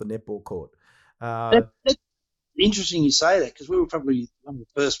just come off the netball court. That's interesting you say that because we were probably one of the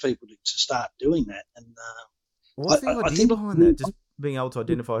first people to start doing that. And what's the idea behind that? Just being able to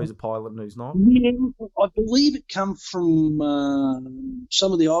identify who's a pilot and who's not. Yeah, I believe it come from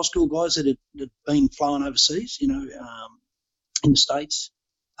some of the old school guys that had been flying overseas, in the States.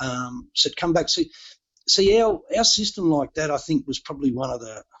 So come back. See, our system like that, I think, was probably one of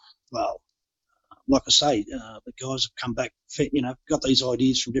like I say, the guys have come back, got these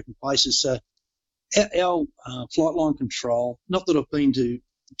ideas from different places. So our flight line control, not that I've been to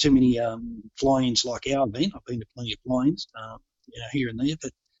too many fly-ins like our event. I've been to plenty of fly-ins, here and there.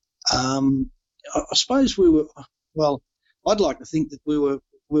 But I suppose we were, well, I'd like to think that we were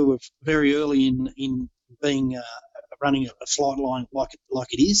very early in being running a flight line like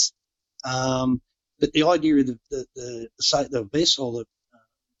it is. But the idea of the vessel,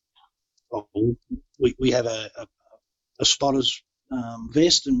 we have a spotter's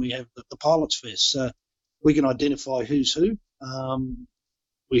vest, and we have the pilot's vest, so we can identify who's who.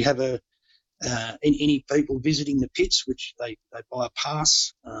 We have any people visiting the pits, which they buy a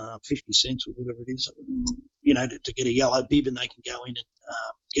pass, 50 cents or whatever it is, to get a yellow bib, and they can go in and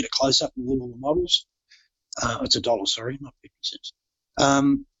get a close up of all the models. It's $1, sorry, not 50 cents.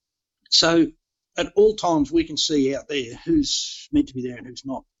 So at all times we can see out there who's meant to be there and who's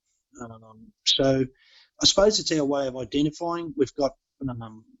not. So I suppose it's our way of identifying. We've got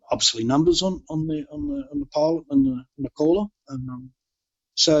obviously numbers on the pilot and the caller,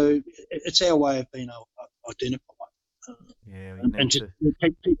 so it's our way of being able to identify. And just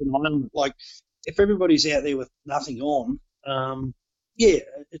keep an eye on it. Like if everybody's out there with nothing on,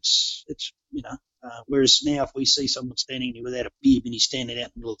 it's whereas now if we see someone standing there without a bib and he's standing out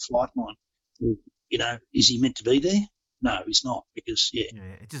in the middle of the flight line, is he meant to be there? No, he's not, because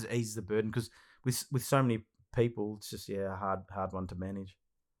it just eases the burden, because with so many people, it's just a hard one to manage.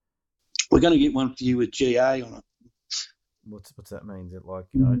 We're going to get one for you with GA on it. What's that mean? Is it like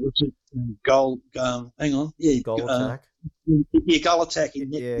goal? Hang on, goal attack. Goal attack.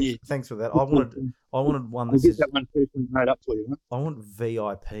 Yeah, thanks for that. I wanted one. I'll get that one personally made up for you. Huh? I want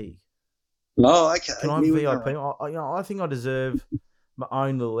VIP. Oh, okay. Can I have VIP? I think I deserve my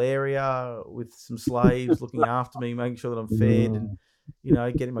own little area with some slaves looking after me, making sure that I'm fed, and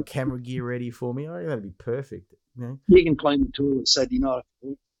getting my camera gear ready for me. Oh, that'd be perfect. You can clean the toilet Saturday night.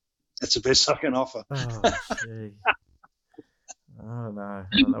 That's the best I can offer. Oh, gee. I don't know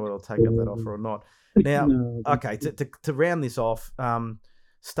whether I'll take up that offer or not. Now, okay, to round this off,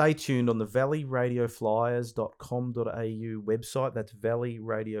 stay tuned on the valleyradioflyers.com.au website. That's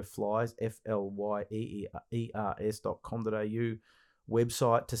valleyradioflyers, FLYEERS.com.au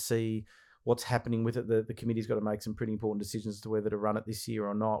website, to see what's happening with it. The committee's got to make some pretty important decisions as to whether to run it this year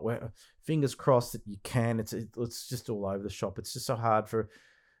or not. Fingers crossed that you can. It's just all over the shop. It's just so hard for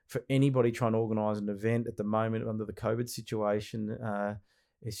anybody trying to organise an event at the moment under the COVID situation.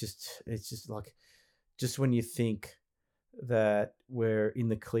 It's just like, just when you think that we're in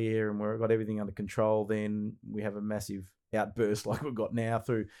the clear and we've got everything under control, then we have a massive outburst like we've got now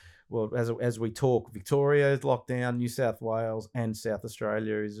through, well, as we talk, Victoria is locked down, New South Wales and South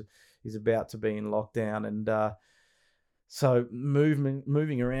Australia is about to be in lockdown, and so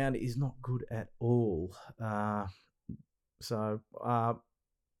moving around is not good at all. And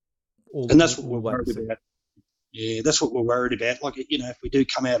that's what we're worried about. Yeah, that's what we're worried about. Like, if we do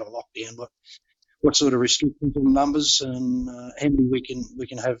come out of lockdown, what sort of restrictions on numbers and how many we can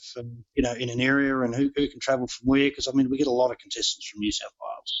have, in an area, and who can travel from where? Because we get a lot of contestants from New South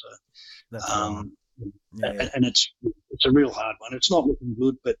Wales. So, that's right. And it's a real hard one. It's not looking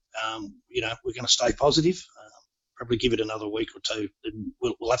good, but we're going to stay positive. Probably give it another week or two, then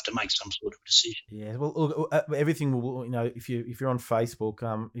we'll have to make some sort of decision. Yeah, well, everything will. If you're on Facebook,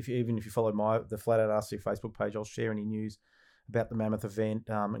 if you follow the Flat Out RC Facebook page, I'll share any news about the Mammoth event,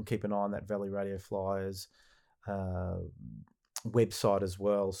 and keep an eye on that Valley Radio Flyers website as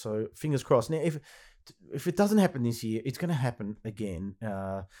well. So fingers crossed. Now, if it doesn't happen this year, it's going to happen again,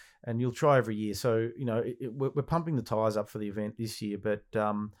 and you'll try every year. So we're pumping the tires up for the event this year, but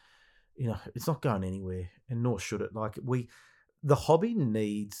it's not going anywhere, and nor should it. The hobby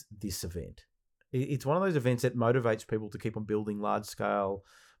needs this event. It's one of those events that motivates people to keep on building large scale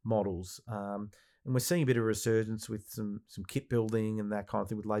models. And we're seeing a bit of resurgence with some kit building and that kind of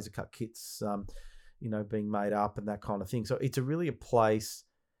thing, with laser cut kits, being made up and that kind of thing. So it's really a place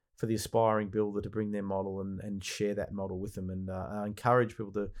for the aspiring builder to bring their model and share that model with them, and encourage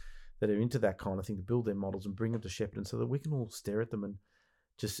people that are into that kind of thing to build their models and bring them to Shepparton so that we can all stare at them and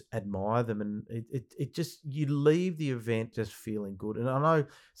just admire them. And it just, you leave the event just feeling good. And I know it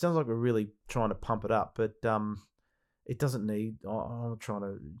sounds like we're really trying to pump it up, but it doesn't need. I'm trying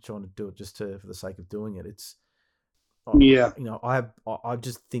to do it just for the sake of doing it. I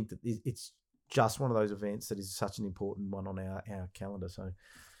just think that it's just one of those events that is such an important one on our calendar. So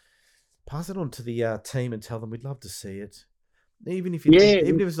pass it on to the team and tell them we'd love to see it, even if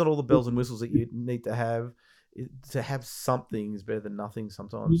even if it's not all the bells and whistles that you need to have. to have something is better than nothing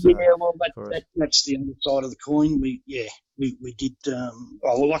sometimes. Yeah, well, For us. that's the other side of the coin. We did.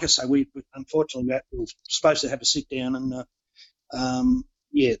 Well, like I say, we unfortunately we were supposed to have a sit down and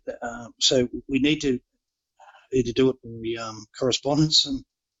so we need to either do it by correspondence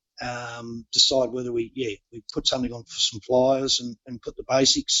and decide whether we put something on for some flyers and put the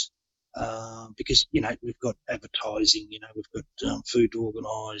basics. Because we've got advertising, we've got food to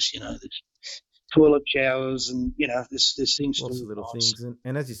organise, there's toilet showers, and there's things Lots to of little organise. things,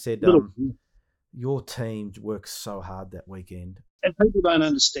 and as you said, Little, your team works so hard that weekend. and people don't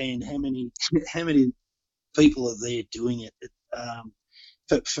understand how many how many people are there doing it.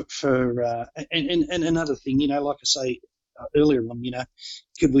 And another thing, like I say earlier on,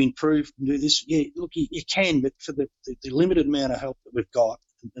 could we improve and do this? Yeah, look, you can, but for the limited amount of help that we've got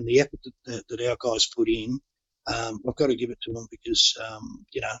and the effort that our guys put in, I've got to give it to them because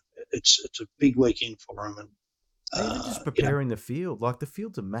it's a big weekend for them. And Even just preparing the field, like the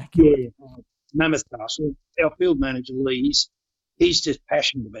field's immaculate. yeah, Mammoth Castle, our field manager Lee, he's just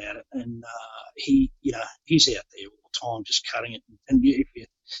passionate about it, and he's out there all the time just cutting it. And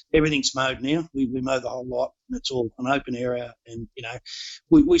everything's mowed now. We mow the whole lot, and it's all an open area, and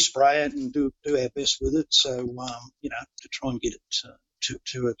we spray it and do our best with it. So to try and get it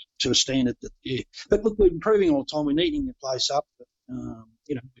to a standard that But look, we're improving all the time. We're neatening the place up, but we're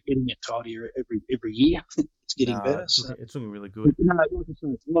getting it tidier every year. It's getting better. It's looking really good. Like I say,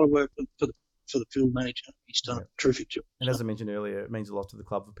 it's a lot of work for the field manager. He's done a terrific job. And as I mentioned earlier, it means a lot to the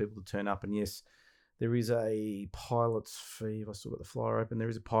club for people to turn up. And yes, there is a pilot's fee. If I still got the flyer open, there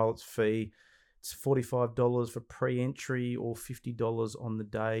is a pilot's fee. It's $45 for pre-entry or $50 on the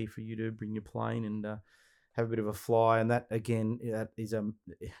day for you to bring your plane and have a bit of a fly. And that again, that is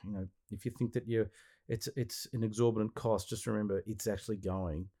if you think that it's an exorbitant cost, just remember it's actually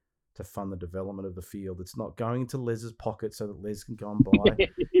going to fund the development of the field. It's not going into Les's pocket so that Les can go and buy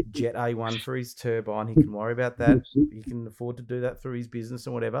Jet A1 for his turbine. He can worry about that. He can afford to do that through his business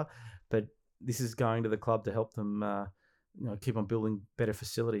or whatever. But this is going to the club to help them, keep on building better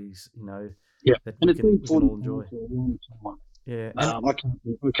facilities. That we can all enjoy. For a long time. Yeah, I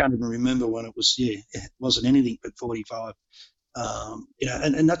can't even remember when it was. Yeah, it wasn't anything but 45.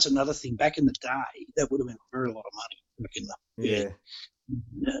 And that's another thing. Back in the day, that would have been a very lot of money. Back in the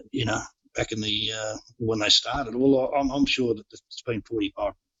back in the when they started. Well, I'm sure that it's been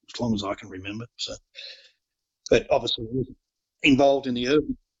 45 as long as I can remember. So, but obviously, I wasn't involved in the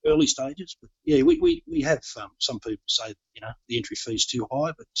early stages. But yeah, we have some people say the entry fee's too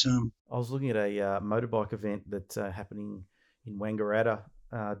high. But I was looking at a motorbike event that's happening in Wangaratta,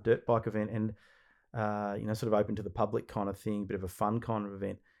 dirt bike event, and sort of open to the public kind of thing, bit of a fun kind of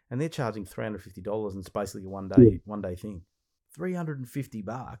event, and they're charging $350, and it's basically a one day thing.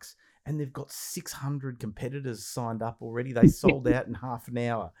 $350, and they've got 600 competitors signed up already. They sold out in half an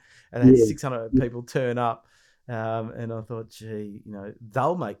hour, and had 600 people turn up. And I thought, gee,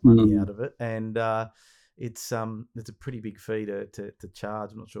 they'll make money out of it, and it's a pretty big fee to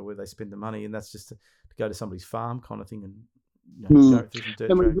charge. I'm not sure where they spend the money, and that's just to go to somebody's farm kind of thing and go through some dirt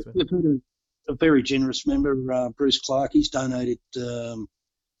tracks. We've had a very generous member, Bruce Clark. He's donated.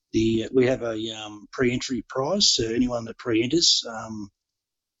 We have a pre-entry prize to anyone that pre-enters,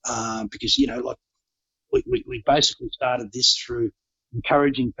 because we basically started this through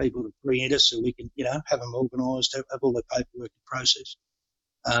encouraging people to pre-enter so we can have them organised, have all their paperwork and process.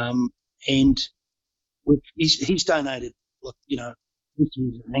 And he's donated. Look, this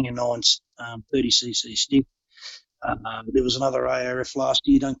year's Hanger 9's 30cc stick. There was another ARF last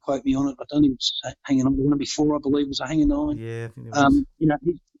year. Don't quote me on it. I don't think it was Hanger 9. The one before, I believe, was a Hanger 9. Yeah, I think it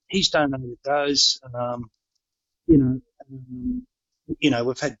was. He's donated those. We've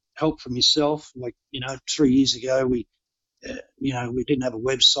had help from yourself. 3 years ago, we didn't have a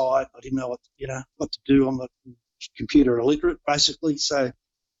website. I didn't know what to do. I'm not computer illiterate, basically. So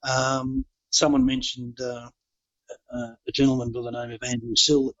someone mentioned a gentleman by the name of Andrew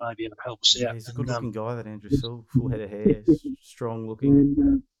Sill that may be able to help us out. He's a good-looking guy, that Andrew Sill. Full head of hair, strong-looking.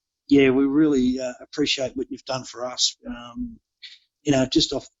 And, we really appreciate what you've done for us.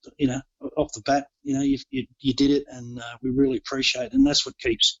 Just off the bat, you did it, and we really appreciate it. And that's what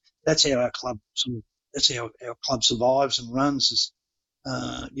that's how our club survives and runs. Is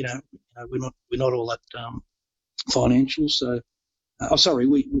we're not all that financial, so. Sorry,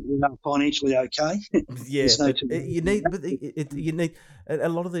 we are financially okay. Yeah, you need a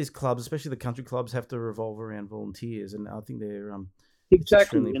lot of these clubs, especially the country clubs, have to revolve around volunteers, and I think they're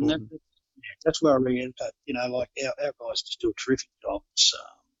exactly, and that's where I reiterate. Our guys just do a terrific job. It's,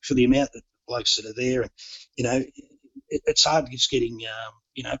 for the amount that blokes that are there, and it's hard just getting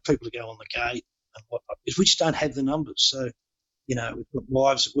people to go on the gate. and whatnot, because we just don't have the numbers. So, we've got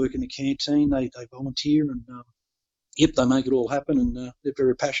wives that work in the canteen, they volunteer, and they make it all happen, and they're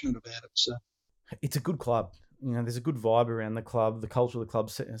very passionate about it. So it's a good club. There's a good vibe around the club. The culture of the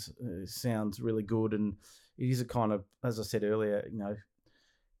club sounds really good, and it is a kind of, as I said earlier,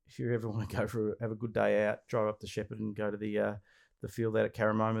 if you ever want to have a good day out, drive up to Shepparton, go to the field out at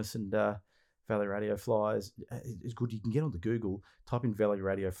Caramomus, and Valley Radio Flyers. It's good. You can get onto Google, type in Valley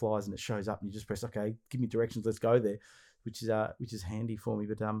Radio Flyers, and it shows up, and you just press, okay, give me directions, let's go there, which is handy for me.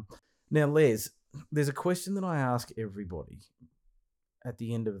 But now, Les, there's a question that I ask everybody at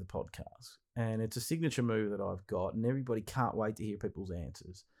the end of the podcast, and it's a signature move that I've got, and everybody can't wait to hear people's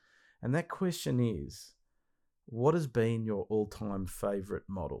answers. And that question is, what has been your all-time favourite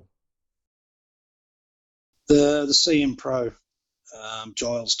model? The CM Pro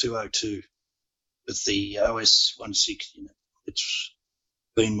Giles 202 with the OS 160 in it. It's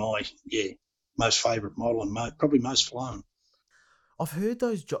been my most favourite model and probably most flown. I've heard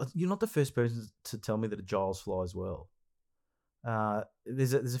those. You're not the first person to tell me that a Giles flies well.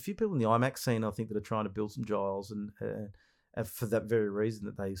 There's a few people in the IMAX scene, I think, that are trying to build some Giles, and for that very reason,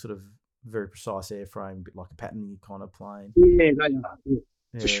 that they sort of very precise airframe, a bit like a Patton kind of plane. Yeah, they are,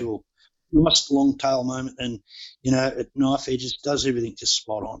 for sure. Nice long tail moment, and at knife edges, does everything just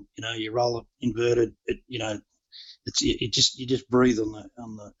spot on. You roll it inverted, you just breathe on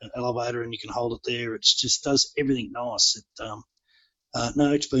the elevator, and you can hold it there. It just does everything nice.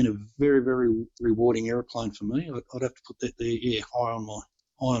 It's been a very, very rewarding aeroplane for me. I'd have to put that there, high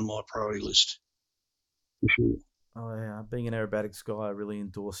on my priority list, for sure. Oh yeah, being an aerobatics guy, I really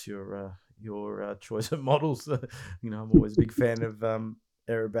endorse your choice of models. I'm always a big fan of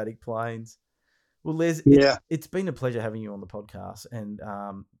aerobatic planes. Well, Les, it's been a pleasure having you on the podcast and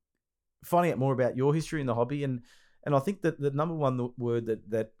finding out more about your history in the hobby. And I think that the number one word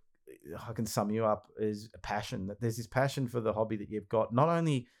that I can sum you up is passion. That there's this passion for the hobby that you've got, not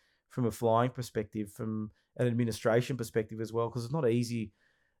only from a flying perspective, from an administration perspective as well, because it's not easy,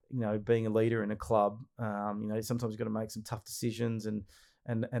 being a leader in a club. Sometimes you've got to make some tough decisions and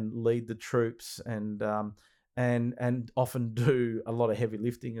lead the troops and often do a lot of heavy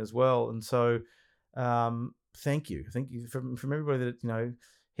lifting as well. And so, thank you from everybody that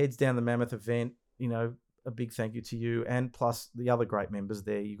heads down the Mammoth event. A big thank you to you, and plus the other great members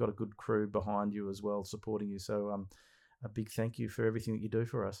there. You've got a good crew behind you as well, supporting you. So, a big thank you for everything that you do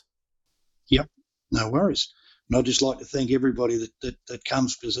for us. Yep, no worries. And I'd just like to thank everybody that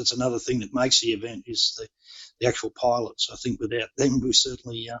comes, because that's another thing that makes the event is the actual pilots. I think without them, we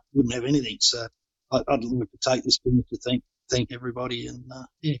certainly wouldn't have anything. So I'd like to take this chance to thank everybody, and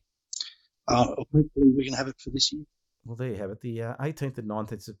hopefully we can have it for this year. Well, there you have it. The 18th and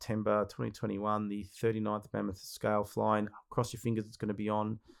 19th September 2021, the 39th Mammoth Scale Flying. Cross your fingers, it's going to be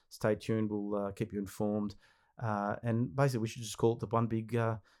on. Stay tuned. We'll keep you informed. And basically, we should just call it the one big.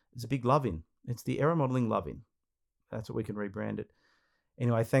 It's a big love-in. It's the Aero Modelling love-in. That's what we can rebrand it.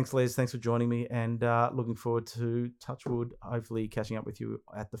 Anyway, thanks, Les. Thanks for joining me, and looking forward to, touchwood, hopefully catching up with you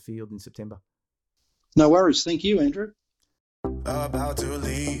at the field in September. No worries. Thank you, Andrew. About to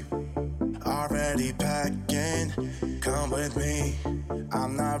leave, already packing. Come with me,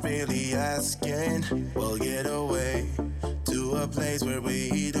 I'm not really asking. We'll get away to a place where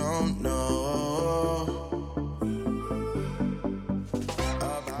we don't know.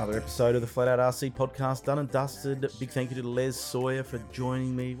 Another episode of the Flat Out RC podcast done and dusted. Big thank you to Les Sawyer for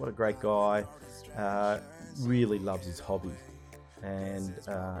joining me. What a great guy. Really loves his hobby and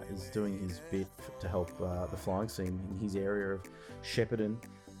is doing his bit to help the flying scene in his area of Shepparton.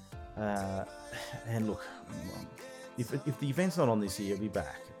 And look, if the event's not on this year, he'll be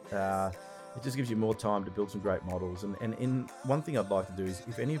back. It just gives you more time to build some great models. And in one thing I'd like to do is,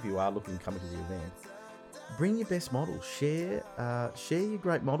 if any of you are looking to come to the event, bring your best models. Share your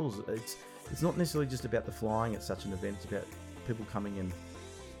great models. It's not necessarily just about the flying at such an event. It's about people coming in,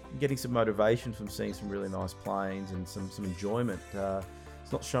 getting some motivation from seeing some really nice planes and some enjoyment.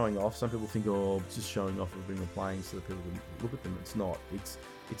 It's not showing off. Some people think, it's just showing off of bringing the planes so that people can look at them. It's not.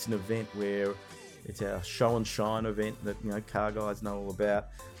 It's an event where it's our show and shine event that car guys know all about,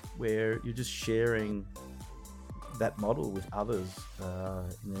 where you're just sharing that model with others,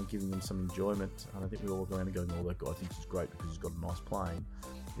 giving them some enjoyment. And I think we're all going to go, that guy thinks it's great because he's got a nice plane.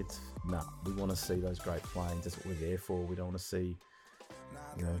 We want to see those great planes. That's what we're there for. We don't want to see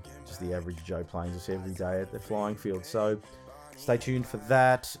just the average Joe planes just every day at the flying field. So stay tuned for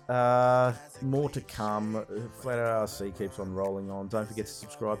that. More to come. Flat Out RC keeps on rolling on. Don't forget to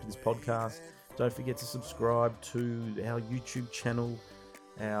subscribe to this podcast. Don't forget to subscribe to our YouTube channel,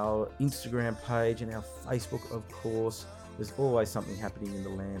 our Instagram page, and our Facebook, of course. There's always something happening in the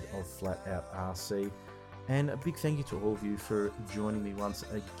land of Flat Out RC. And a big thank you to all of you for joining me once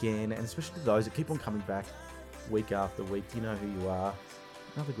again, and especially to those that keep on coming back week after week. You know who you are.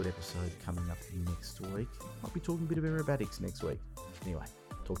 Another good episode coming up next week. Might be talking a bit of aerobatics next week. Anyway,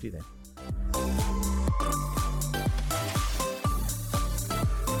 talk to you then.